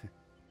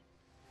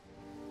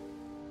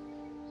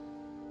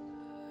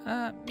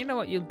 You know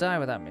what? You'll die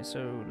without me,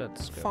 so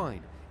let's go.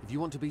 Fine, if you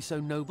want to be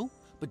so noble,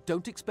 but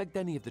don't expect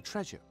any of the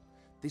treasure.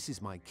 This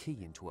is my key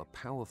into a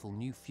powerful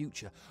new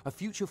future, a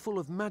future full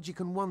of magic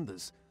and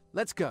wonders.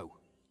 Let's go.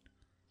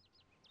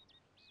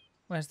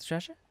 Where's the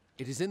treasure?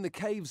 It is in the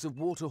caves of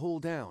Waterhall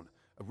Down,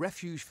 a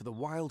refuge for the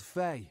wild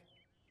Fey.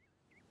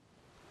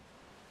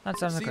 That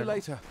sounds like See you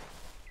later.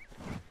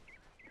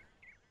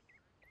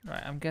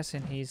 Right, I'm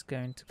guessing he's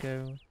going to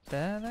go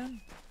there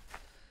then.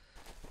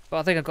 But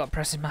I think I've got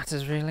pressing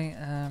matters really.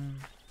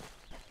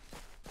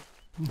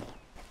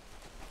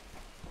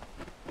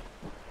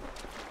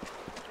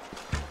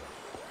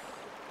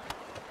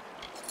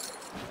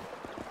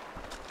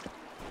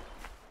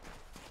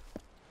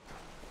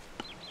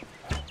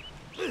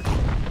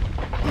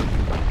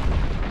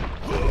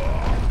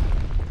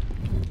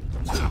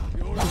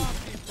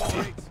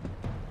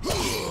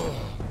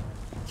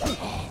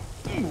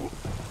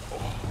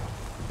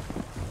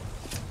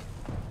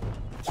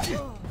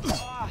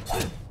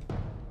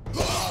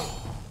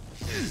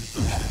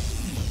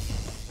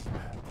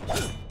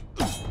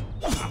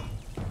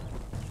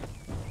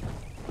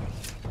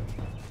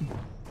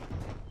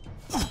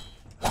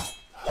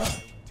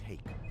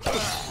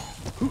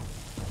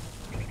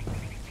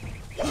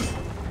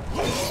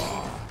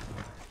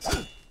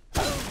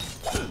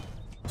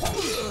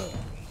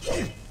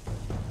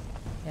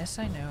 Yes,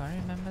 I know. I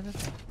remember the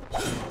thing.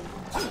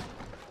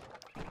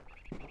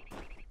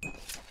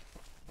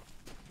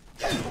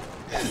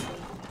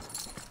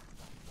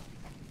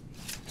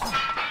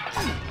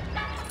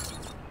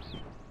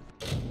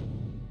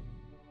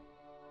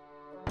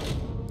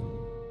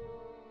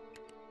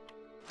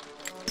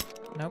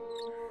 Nope.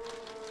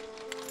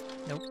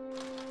 Nope.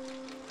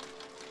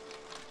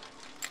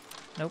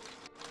 Nope.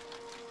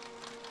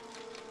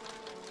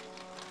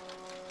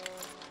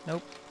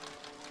 Nope.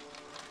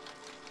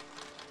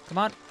 Come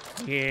on.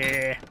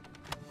 Yeah.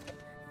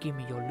 Give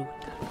me your loot.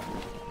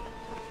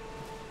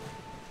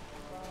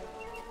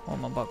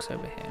 One more box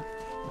over here.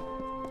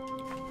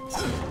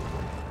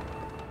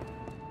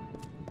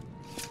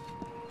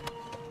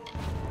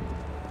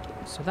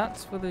 So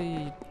that's for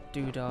the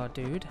doodah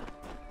dude.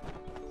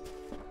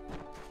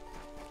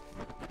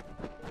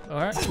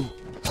 Alright.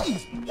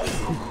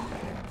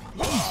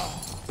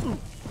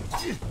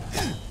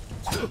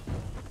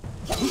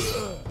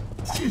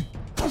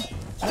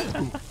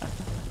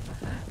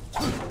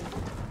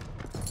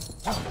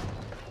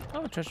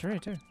 Oh, treasury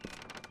too.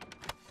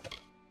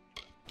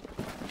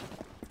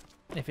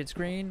 If it's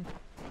green,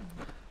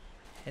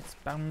 it's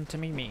bound to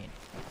be mean.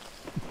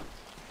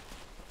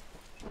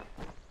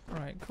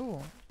 Right,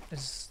 cool.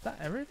 Is that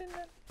everything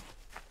then?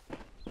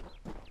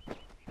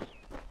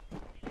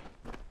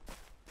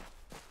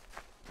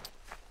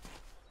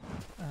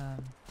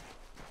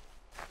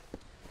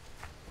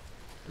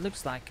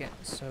 Looks like it,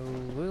 so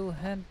we'll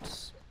head...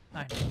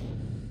 I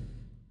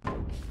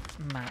know.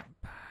 Map.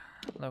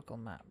 Local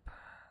map.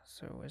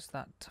 So is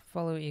that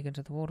follow Egan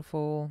to the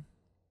waterfall?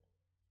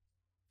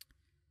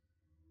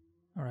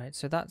 Alright,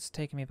 so that's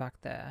taking me back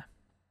there.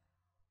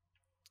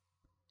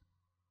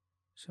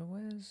 So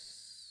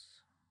where's...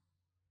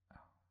 Oh.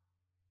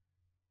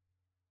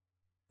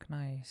 Can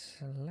I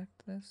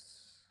select this?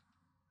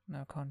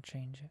 No, I can't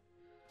change it.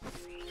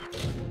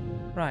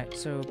 Right,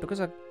 so because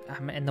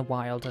I'm in the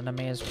wild and I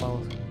may as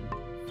well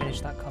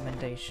finish that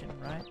commendation,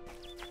 right?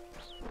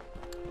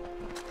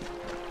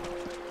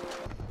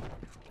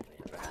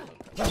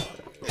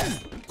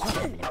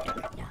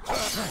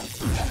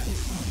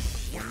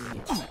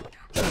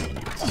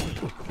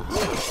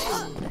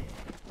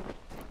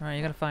 Right,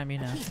 you gotta find me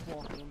now.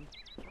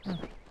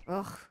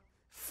 Ugh,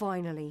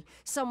 finally.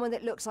 Someone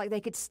that looks like they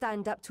could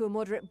stand up to a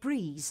moderate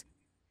breeze.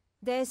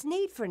 There's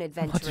need for an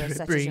adventurer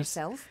such as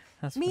yourself.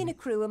 That's Me funny. and a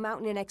crew are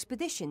mounting an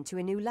expedition to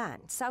a new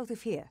land, south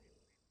of here.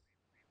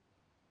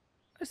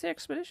 Where's the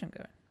expedition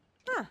going?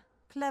 Ah,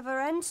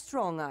 clever and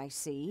strong, I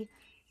see.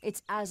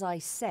 It's as I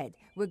said,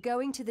 we're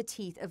going to the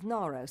teeth of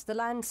Naros, the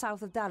land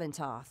south of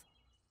Dalentarth.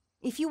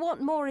 If you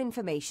want more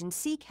information,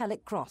 seek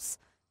Hellick Cross.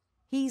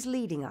 He's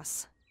leading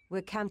us.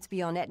 We're camped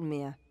beyond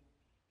Ettenmere.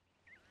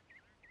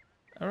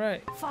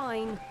 Alright.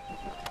 Fine.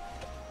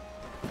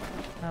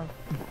 Have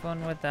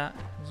fun with that.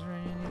 Is there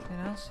anything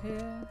else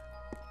here?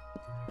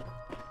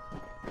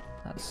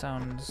 That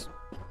sounds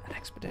an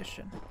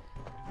expedition.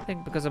 I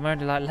think because I'm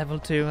only like level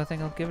 2, I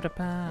think I'll give it a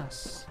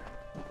pass.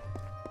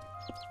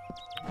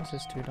 What's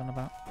this dude on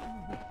about?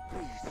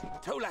 Please,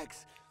 Two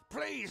Legs,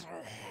 please,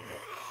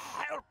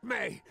 help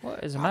me.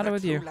 What is the matter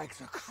with you? Two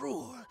Legs are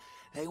cruel.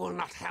 They will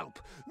not help.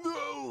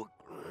 No,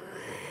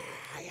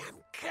 I am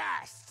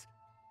cursed.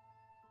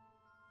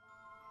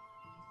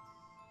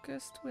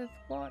 Cursed with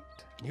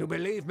what? You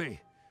believe me?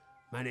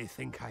 Many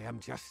think I am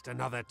just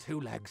another Two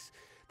Legs.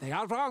 They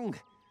are wrong.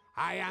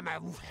 I am a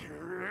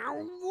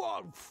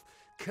wolf,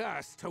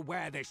 cursed to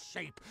wear this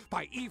shape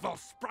by evil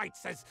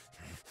sprites as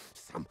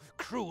some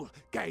cruel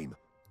game.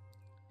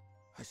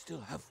 I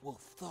still have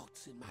wolf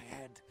thoughts in my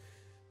head,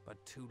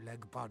 but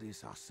two-leg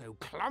bodies are so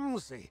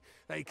clumsy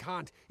they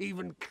can't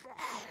even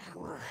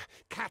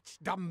catch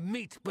dumb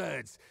meat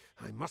birds.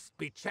 I must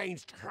be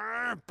changed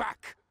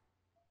back.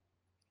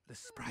 The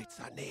sprites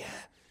are near.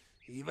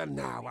 Even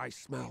now I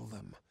smell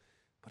them,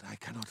 but I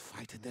cannot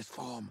fight in this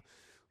form.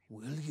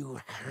 Will you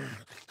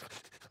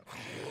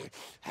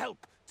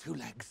help, Two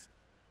Legs?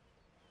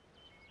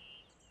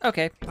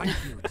 Okay. Thank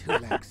you, Two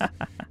Legs.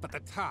 But the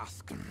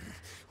task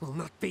will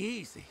not be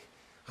easy.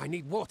 I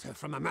need water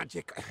from a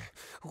magic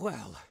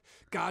well,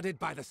 guarded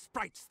by the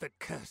sprites that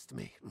cursed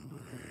me.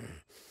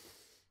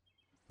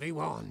 Be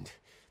warned,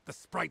 the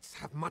sprites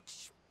have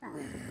much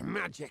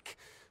magic,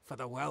 for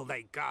the well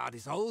they guard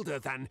is older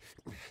than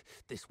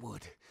this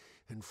wood,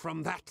 and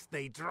from that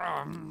they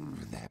draw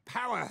their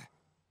power.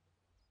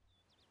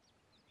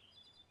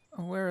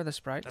 Where are the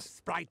sprites? The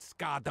sprites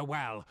guard the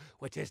well,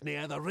 which is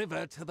near the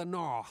river to the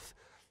north.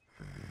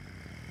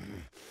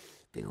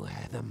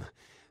 Beware them.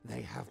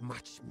 They have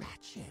much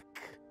magic.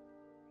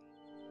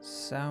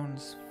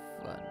 Sounds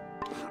fun.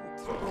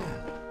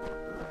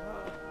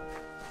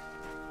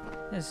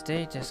 This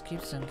day just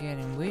keeps on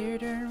getting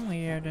weirder and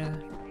weirder.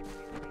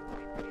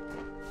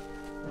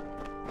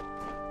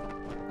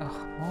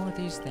 Oh, more of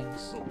these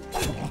things.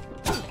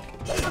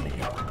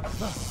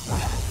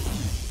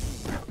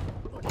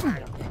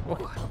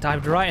 Oh,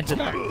 dived right into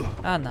that.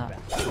 Ah, no.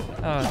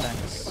 Oh,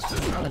 thanks.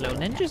 Oh, the little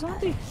ninjas,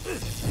 aren't they?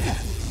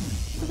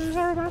 Are those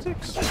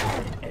aromatics?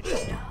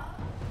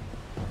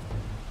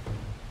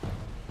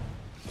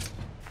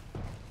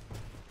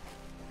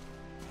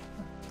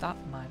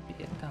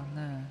 get down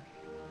there?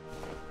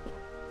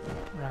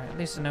 Right, at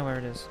least I know where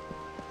it is.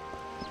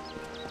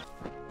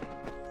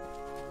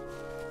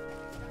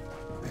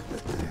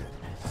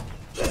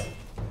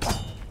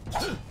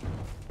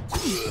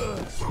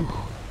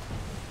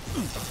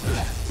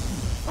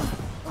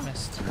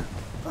 Missed.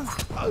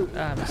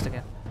 Ah, missed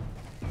again.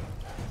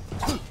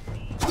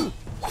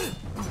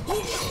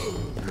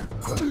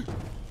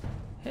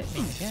 Hit me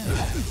again.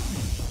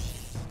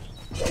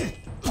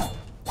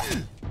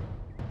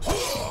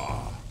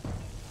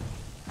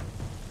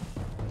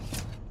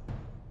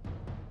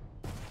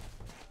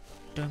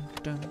 Dun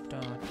dun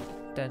dun.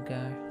 Dead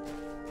guy.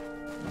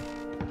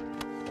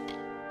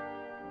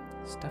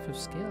 Stuff of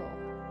skill.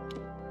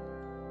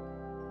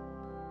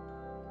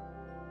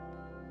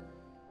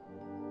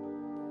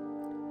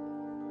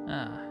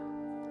 Ah,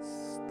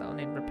 still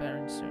need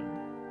repairing soon.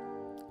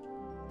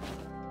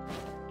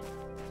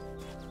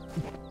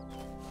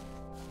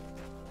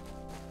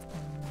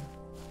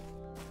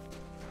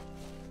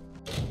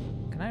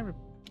 Can I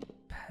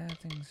repair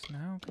things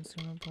now?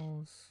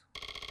 Consumables.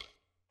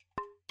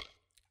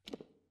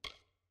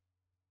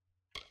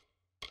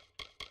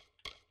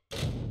 I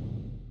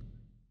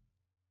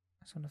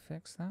just want to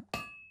fix that.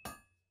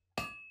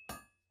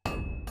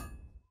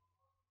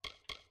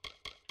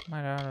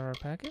 Might I ought to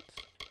repair kits?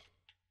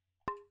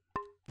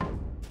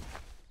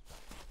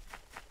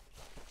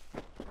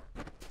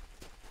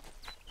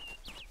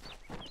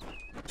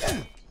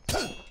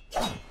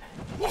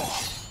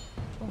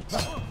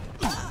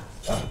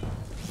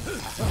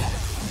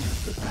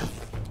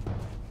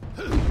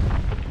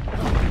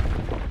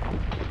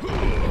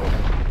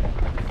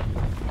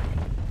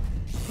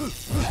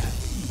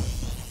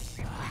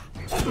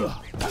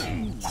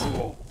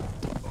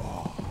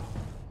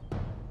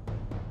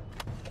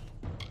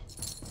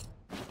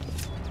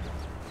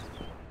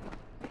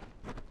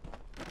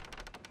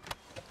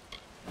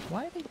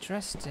 Why are they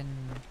dressed in...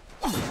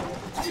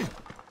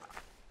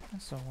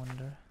 That's a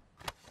wonder.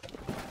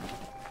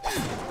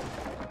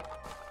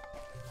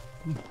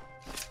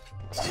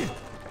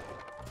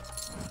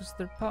 Because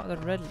they're part of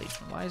the Red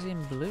Legion. Why is he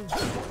in blue?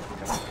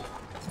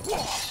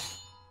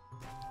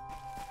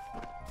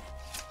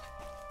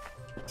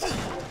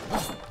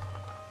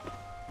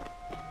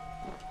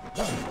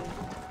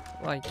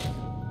 Like,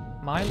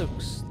 my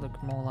looks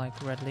look more like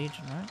Red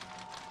Legion, right?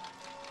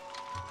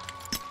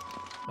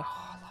 Oh,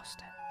 I lost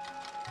it.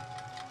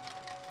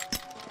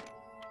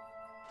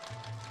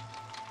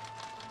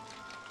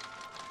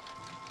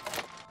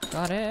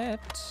 Got it!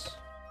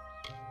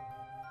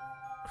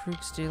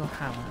 Crude steel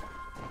hammer.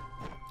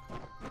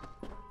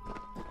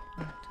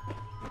 Right.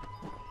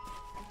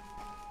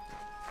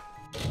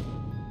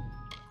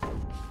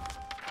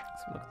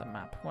 Let's look at the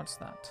map. What's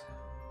that?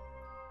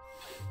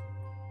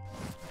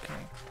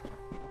 Okay.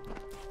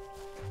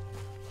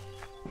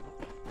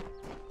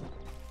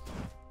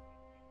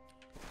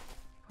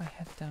 If I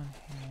head down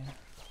here.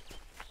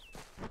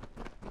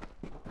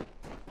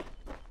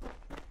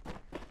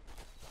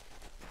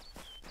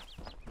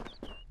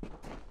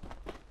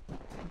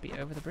 Be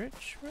over the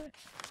bridge, right?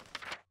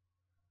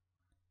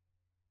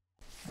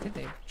 I think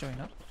they join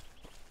up.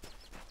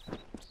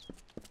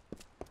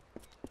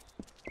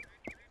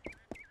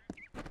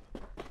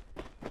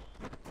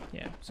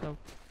 Yeah, so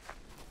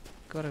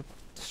gotta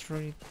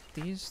destroy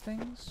these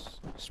things,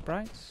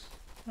 sprites,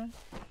 right?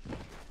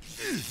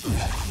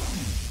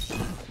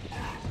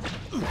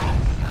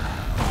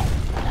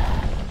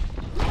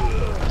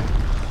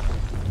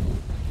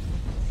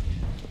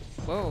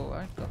 Whoa,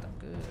 I got them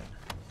good.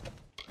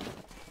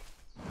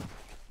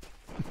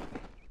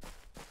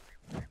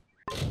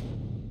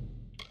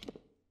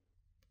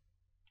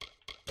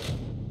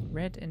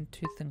 Red in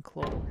tooth and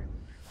claw.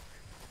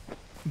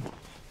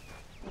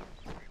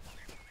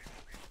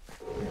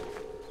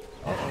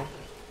 Uh-oh.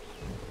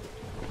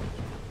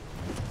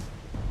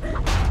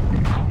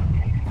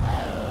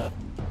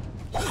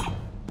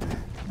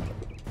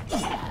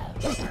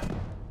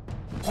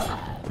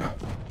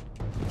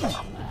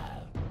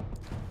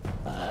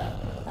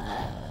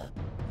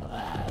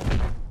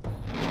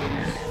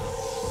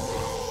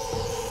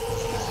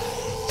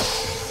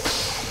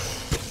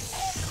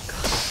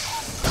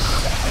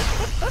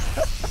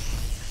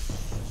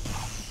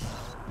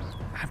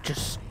 I'm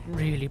just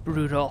really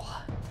brutal.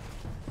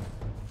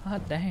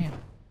 God damn.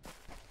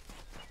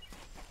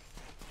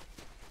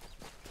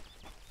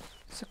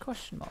 There's a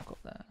question mark up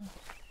there.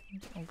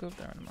 I'll go up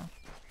there in a moment.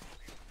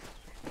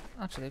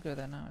 Actually, I'll go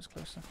there now, it's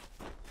closer.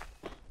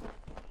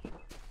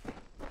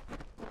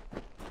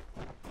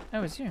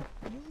 Oh, it's you.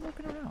 You're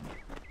walking around.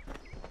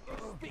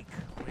 Speak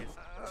with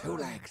Two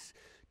Legs.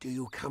 Do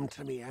you come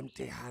to me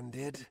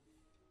empty-handed?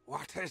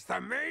 What is the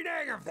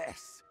meaning of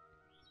this?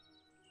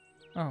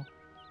 Oh.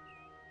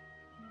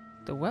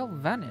 The well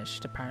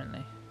vanished,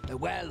 apparently. The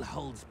well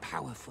holds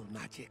powerful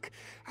magic,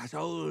 as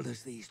old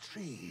as these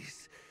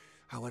trees.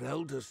 Our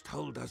elders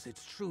told us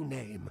its true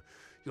name.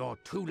 Your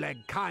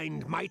two-leg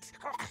kind might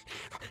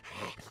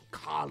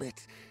call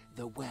it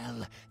the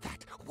well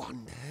that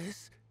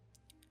wanders.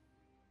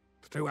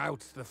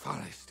 Throughout the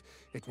forest,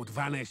 it would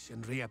vanish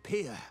and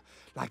reappear,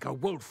 like a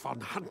wolf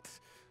on hunt.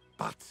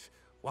 But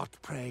what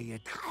pray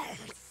it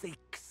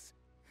seeks?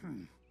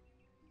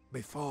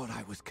 Before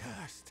I was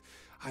cursed,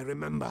 I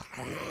remember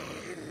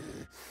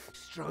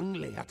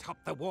strongly atop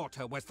the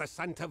water was the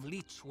scent of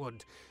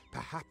leechwood.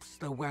 Perhaps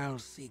the well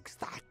seeks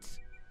that.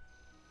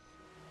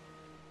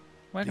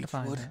 Where can I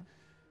find it?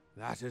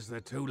 That is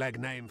the two-leg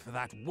name for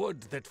that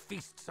wood that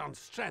feasts on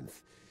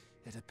strength.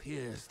 It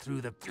appears through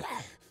the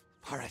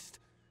forest.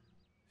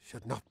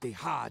 Should not be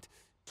hard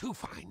to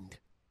find.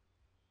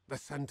 The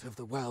scent of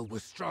the well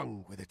was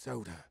strong with its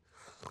odor.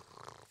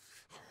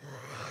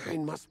 It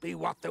must be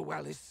what the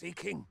well is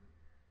seeking.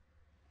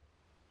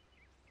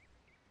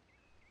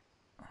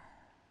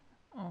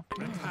 Okay.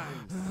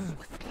 Return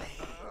swiftly.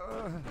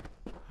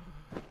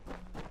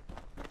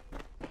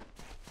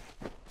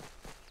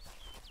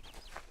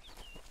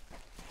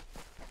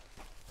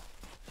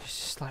 It's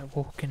just like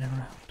walking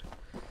around.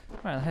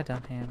 Right, I'll head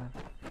down here then.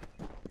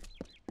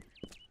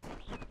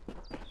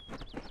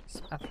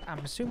 I'm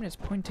assuming it's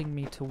pointing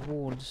me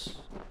towards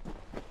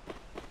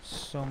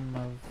some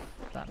of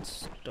that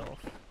stuff.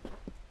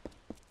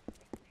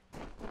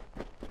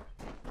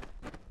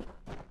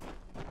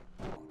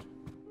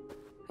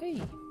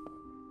 Hey!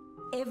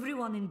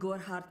 Everyone in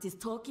Gorhart is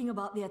talking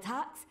about the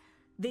attacks.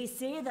 They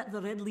say that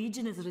the Red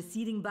Legion is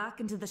receding back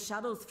into the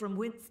shadows from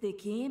whence they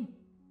came.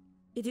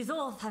 It is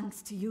all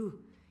thanks to you.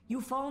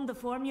 You found the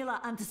formula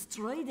and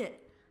destroyed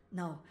it.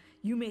 Now,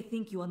 you may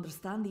think you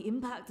understand the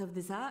impact of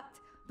this act,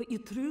 but you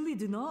truly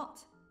do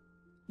not.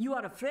 You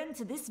are a friend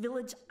to this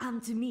village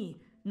and to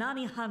me,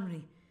 Nanny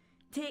Henry.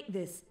 Take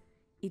this.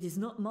 It is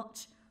not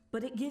much,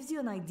 but it gives you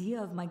an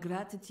idea of my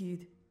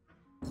gratitude.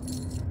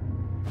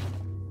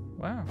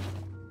 Wow.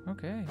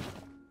 Okay.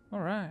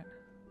 Alright.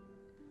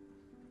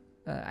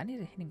 I need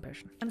a healing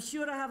potion. I'm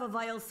sure I have a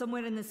vial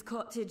somewhere in this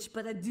cottage,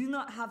 but I do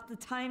not have the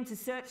time to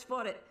search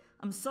for it.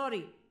 I'm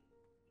sorry.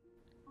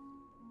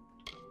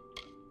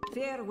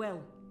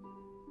 Farewell.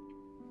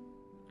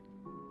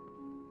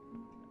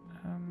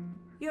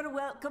 You're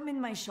welcome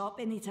in my shop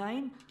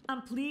anytime,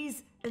 and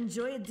please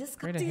enjoy a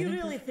discount. Do you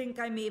really think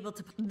I'm able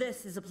to?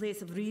 This is a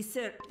place of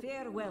research.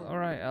 Farewell.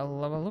 Alright,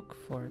 I'll have a look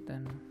for it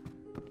then.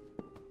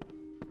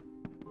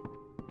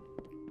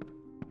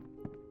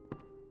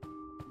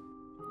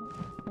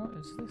 What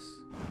is this?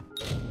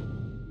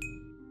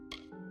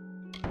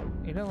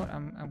 You know what?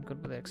 I'm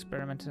good with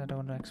experimenting. I don't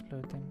want to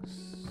explode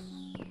things.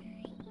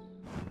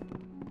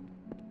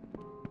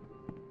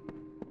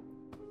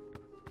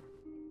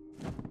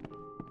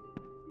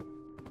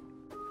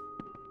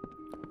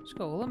 It's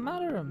got all the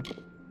manner of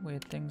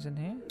weird things in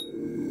here.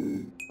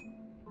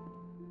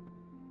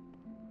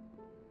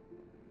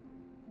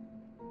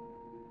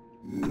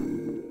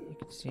 You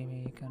can see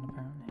me, you can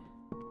apparently.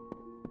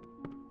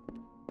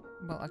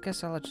 Well, I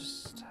guess I'll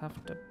just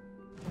have to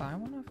buy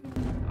one of you.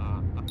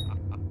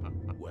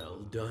 Well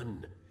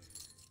done.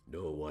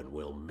 No one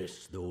will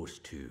miss those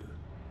two.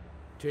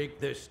 Take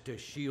this to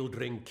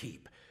Shieldring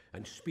Keep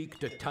and speak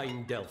to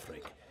Tyne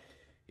Delphric.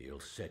 He'll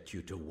set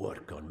you to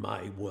work on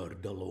my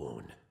word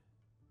alone.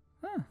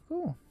 Ah,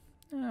 cool.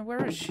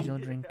 Where is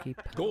Shieldring Keep?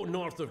 Go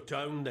north of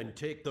town, then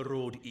take the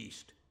road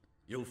east.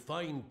 You'll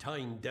find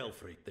Tyne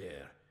Delphric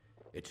there.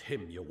 It's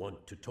him you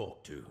want to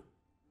talk to.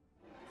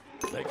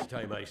 Next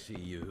time I see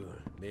you,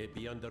 may it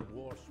be under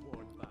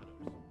war-sworn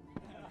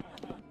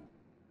banners.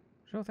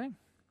 Sure thing.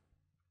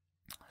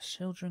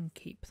 Shieldring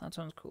Keep. That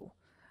sounds cool.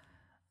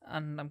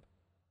 And I'm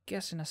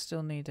guessing I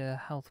still need a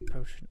health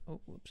potion.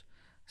 Oh, whoops.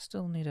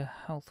 Still need a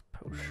health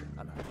potion.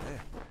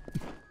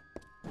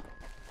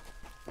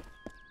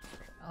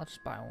 I'll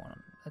just buy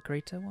one. A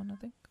greater one, I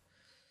think.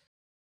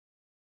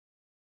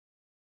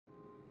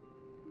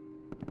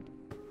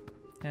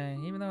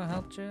 Even though I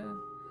helped you.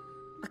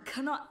 I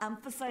cannot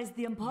emphasize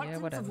the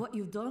importance of what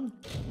you've done.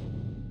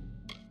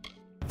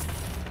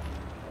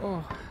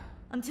 Oh.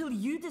 Until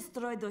you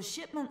destroyed those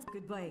shipments.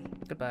 Goodbye.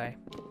 Goodbye.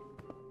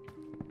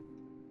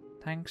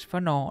 Thanks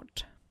for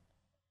naught.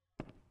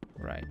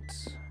 Right.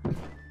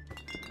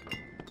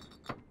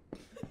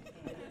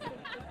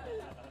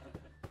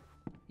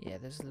 Yeah,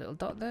 there's a little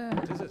dot there.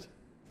 What is it?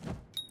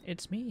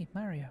 It's me,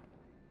 Mario.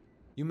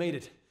 You made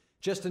it.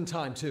 Just in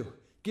time, too.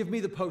 Give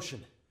me the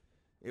potion.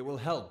 It will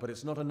help, but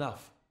it's not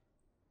enough.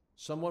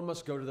 Someone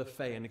must go to the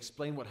Fae and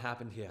explain what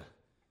happened here.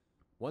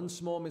 One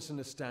small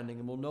misunderstanding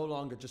and we'll no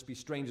longer just be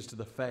strangers to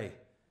the Fae.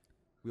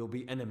 We'll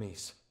be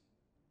enemies.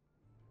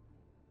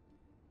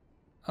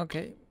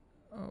 Okay.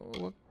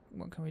 What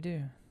can we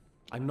do?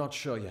 I'm not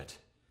sure yet,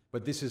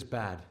 but this is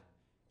bad.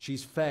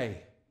 She's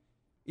Fae.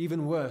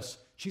 Even worse,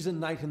 she's a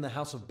knight in the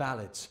House of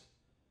Ballads.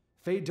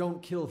 Fae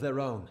don't kill their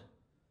own,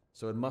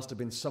 so it must have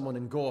been someone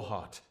in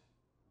Gorhart.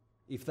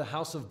 If the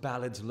House of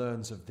Ballads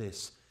learns of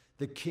this,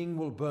 the king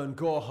will burn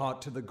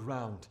Gorhart to the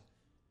ground.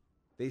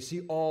 They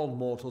see all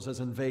mortals as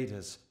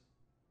invaders.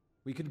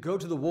 We could go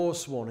to the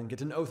Warsworn and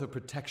get an oath of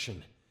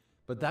protection,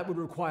 but that would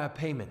require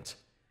payment.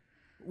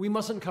 We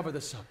mustn't cover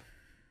this up.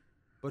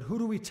 But who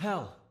do we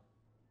tell?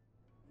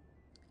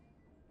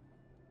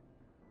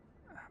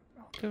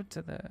 I'll go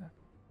to the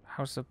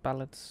House of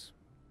Ballads.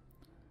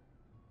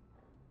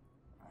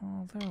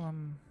 Although,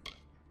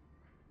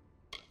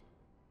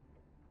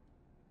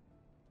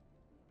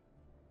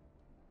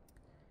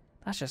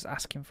 That's just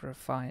asking for a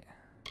fight.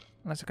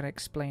 Unless I can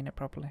explain it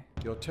properly.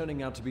 You're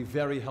turning out to be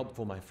very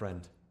helpful, my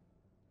friend.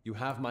 You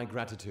have my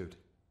gratitude.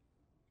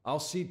 I'll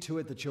see to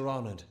it that you're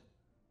honored.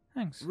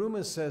 Thanks.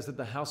 Rumor says that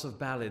the House of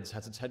Ballads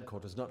has its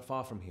headquarters not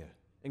far from here,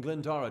 in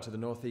Glendara to the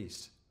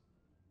northeast.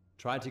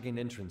 Try to gain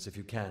entrance if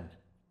you can.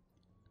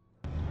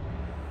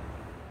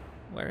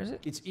 Where is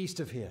it? It's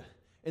east of here,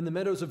 in the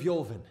meadows of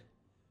Yolvin.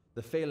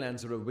 The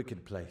Feylands are a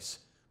wicked place,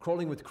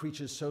 crawling with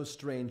creatures so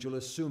strange you'll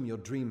assume you're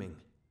dreaming.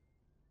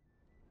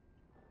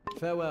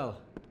 Farewell.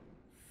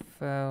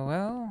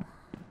 Farewell.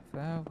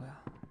 Farewell.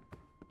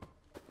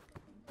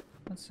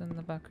 What's in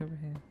the back over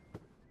here?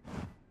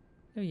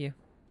 Who are you?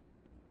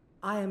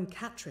 I am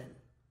Katrin.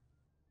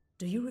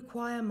 Do you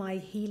require my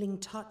healing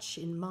touch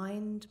in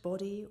mind,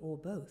 body, or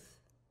both?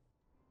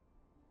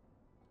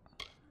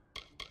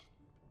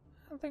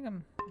 I think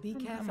I'm... Be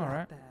careful all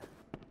right. out there.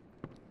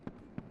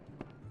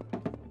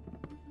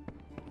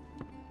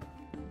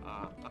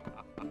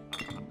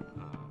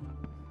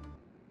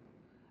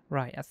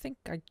 Right, I think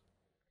I've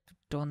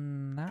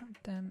done that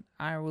then.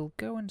 I will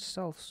go and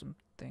sell some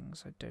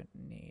things I don't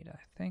need, I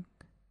think.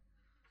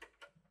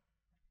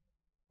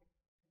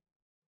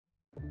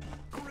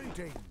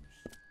 Greetings.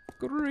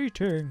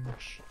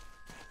 Greetings.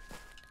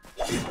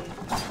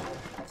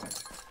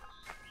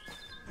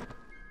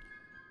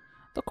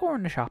 The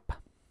corner shop.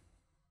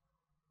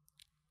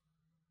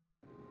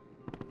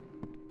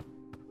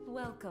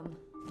 Welcome.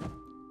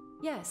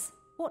 Yes,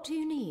 what do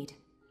you need?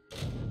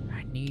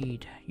 I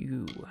need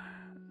you.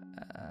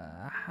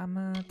 A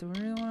hammer? Do I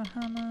really want a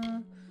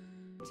hammer?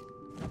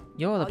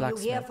 You're the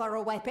blacksmith. Are you here for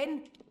a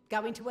weapon?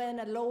 Going to earn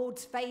a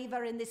lord's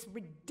favour in this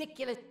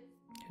ridiculous...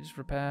 Just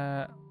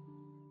repair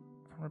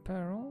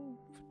all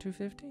for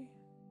 250.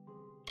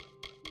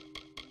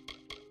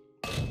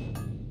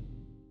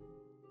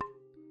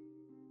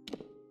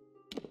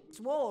 It's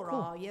war,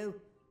 are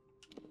you?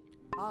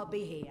 I'll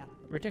be here.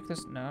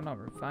 Ridiculous. No, I'm not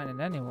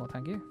refining any more,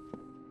 thank you.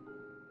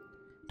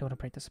 Don't want to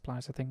break the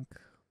supplies, I think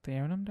they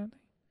own them, don't they?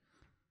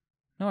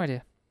 No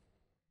idea.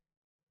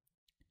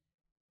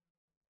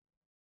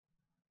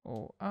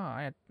 Oh,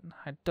 I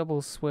had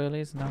double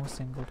swirlies, now a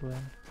single twirl.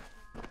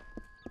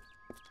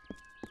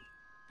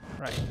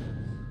 Right.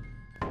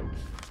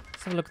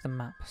 Let's have a look at the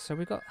map. So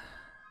we got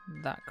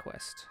that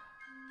quest.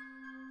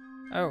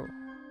 Oh.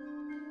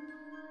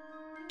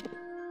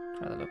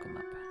 Try the local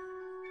map.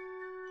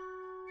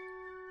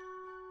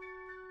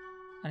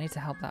 I need to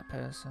help that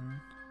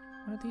person.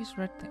 What are these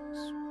red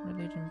things?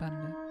 Religion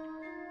bandit.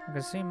 I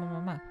can see them on my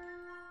map.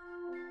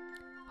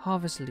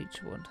 Harvest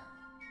leechwood.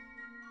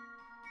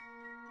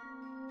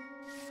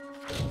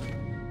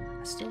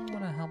 I still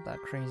want to help that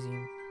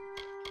crazy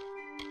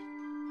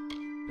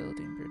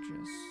building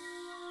bridges.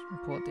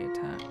 Report the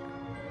attack.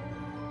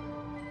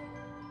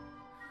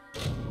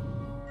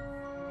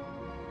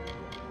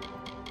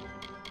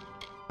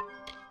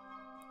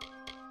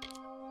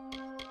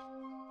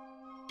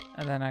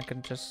 And then I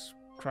can just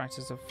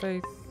Crisis of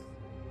Faith.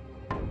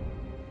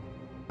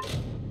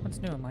 What's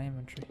new in my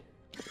inventory?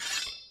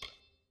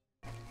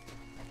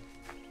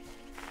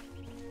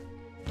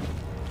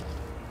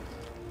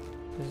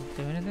 Does it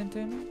do anything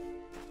to me?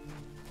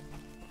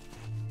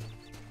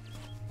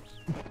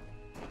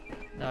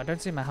 No, I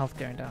don't see my health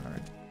going down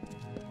already.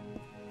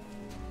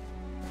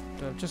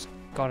 Do I just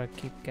gotta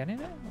keep getting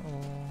it,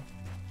 or...?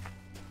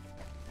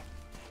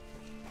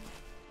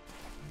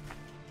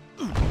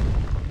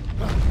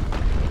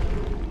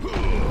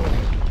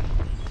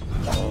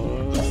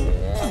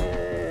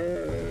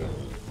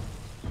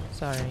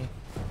 Sorry.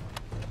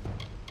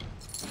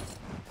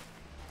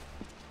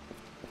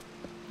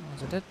 Oh,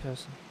 it's a dead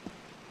person.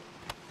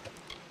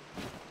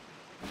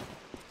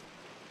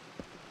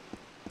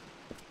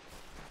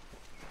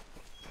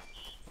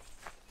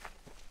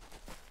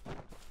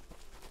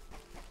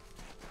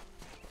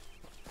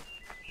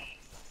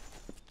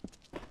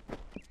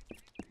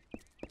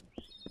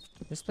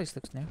 This place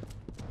looks new.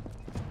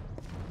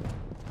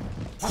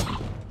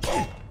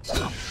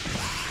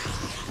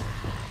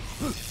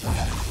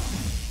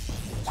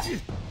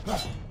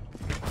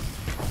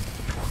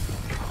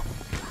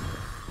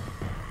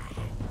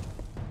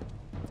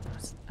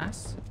 That's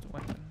acid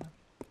weapon.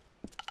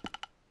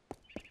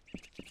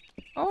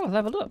 Oh,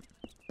 leveled up.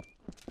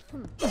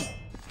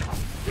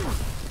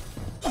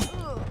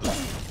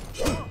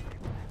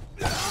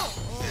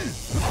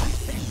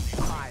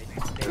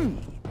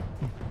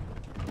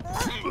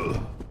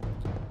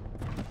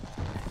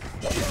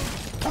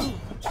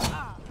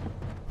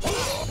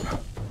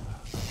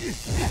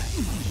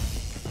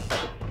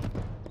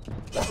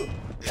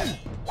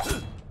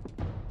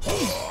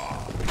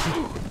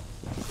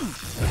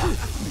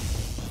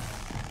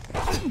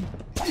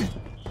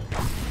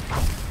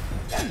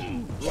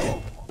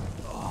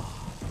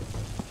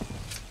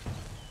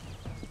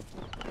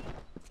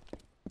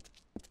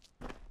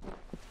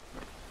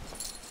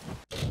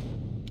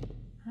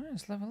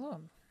 Let's level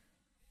up.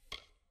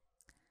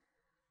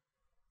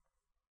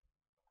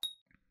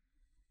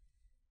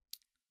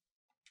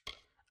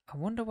 I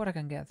wonder what I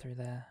can get through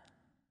there.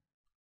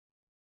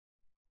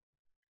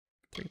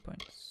 3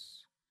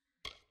 points.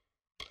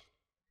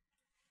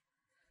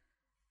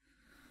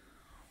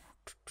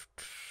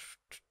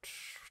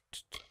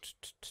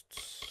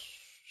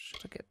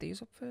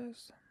 these up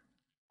first.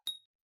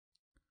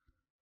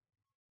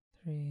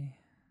 3.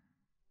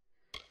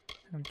 I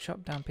can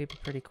chop down people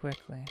pretty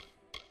quickly.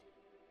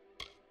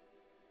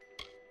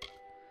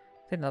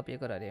 I think that'll be a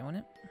good idea, won't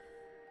it?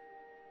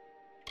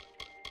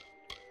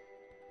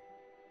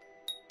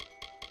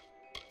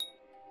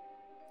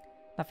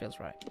 That feels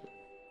right.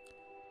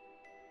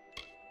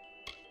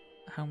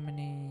 How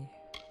many?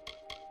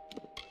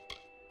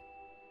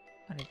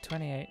 I need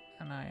 28,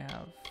 and I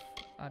have...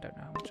 I don't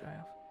know how much I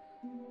have.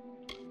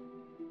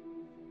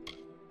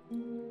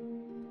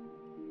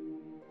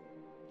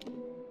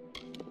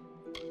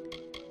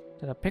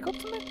 Did I pick up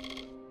something?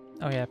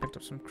 Oh yeah, I picked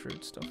up some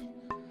crude stuff.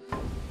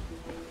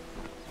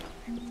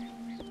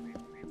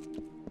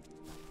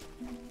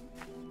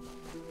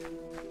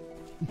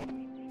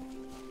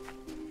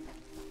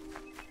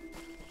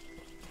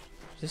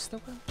 Is this the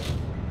one?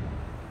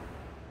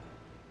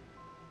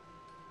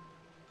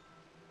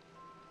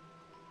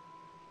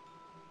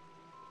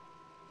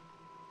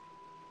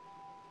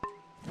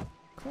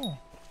 Cool.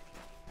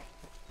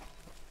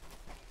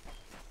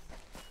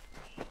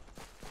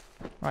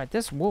 Right,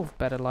 this wolf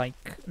better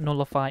like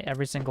nullify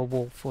every single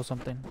wolf or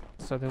something,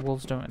 so the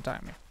wolves don't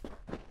attack me.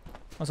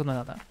 Or something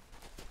like that.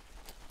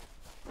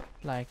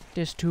 Like,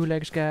 this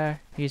two-legs guy,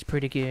 he's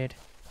pretty good.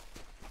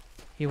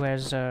 He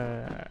wears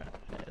a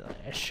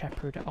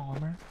shepherd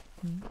armor.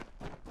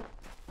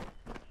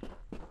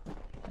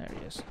 There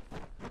he is.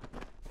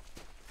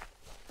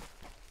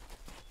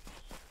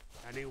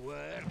 Any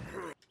word?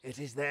 It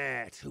is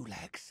there, Two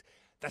Legs.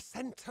 The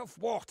scent of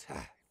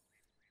water.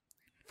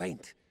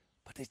 Faint,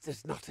 but it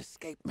does not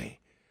escape me.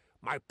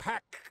 My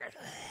pack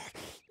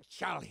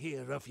shall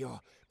hear of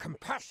your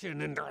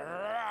compassion and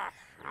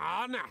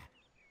honor.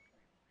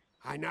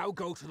 I now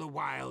go to the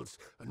wilds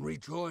and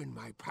rejoin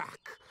my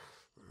pack.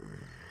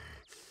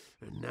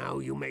 And now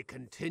you may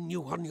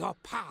continue on your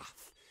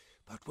path,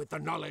 but with the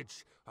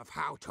knowledge of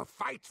how to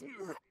fight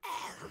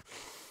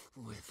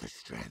with the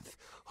strength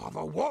of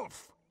a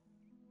wolf.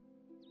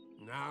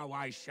 Now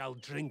I shall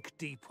drink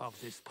deep of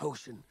this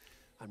potion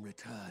and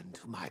return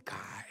to my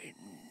kind.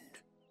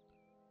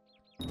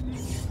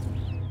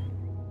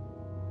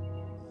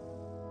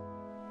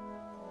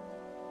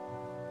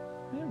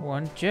 You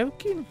weren't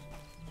joking.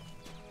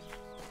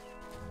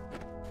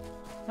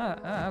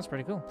 That's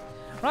pretty cool.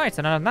 Right,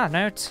 and on that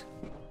note,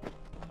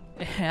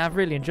 I've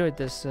really enjoyed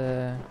this,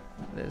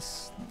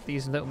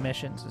 these little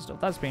missions and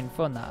stuff. That's been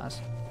fun. That has.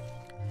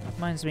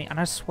 Reminds me, and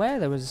I swear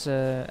there was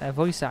a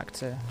voice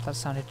actor that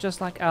sounded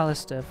just like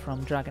Alistair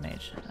from Dragon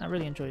Age. I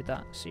really enjoyed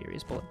that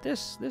series, but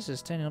this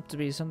is turning up to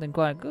be something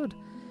quite good.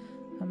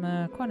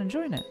 I'm quite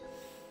enjoying it.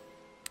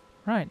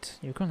 Right,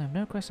 you currently have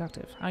no quest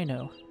active. I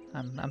know.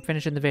 I'm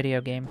finishing the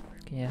video game.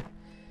 Can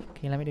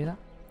you let me do that?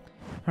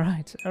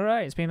 Alright,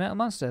 it's been Metal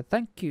Monster.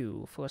 Thank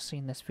you for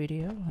seeing this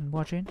video and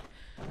watching.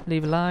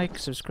 Leave a like,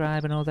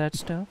 subscribe and all that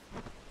stuff.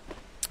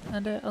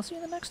 And I'll see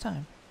you the next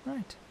time.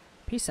 Right,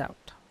 peace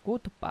out.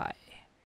 Goodbye.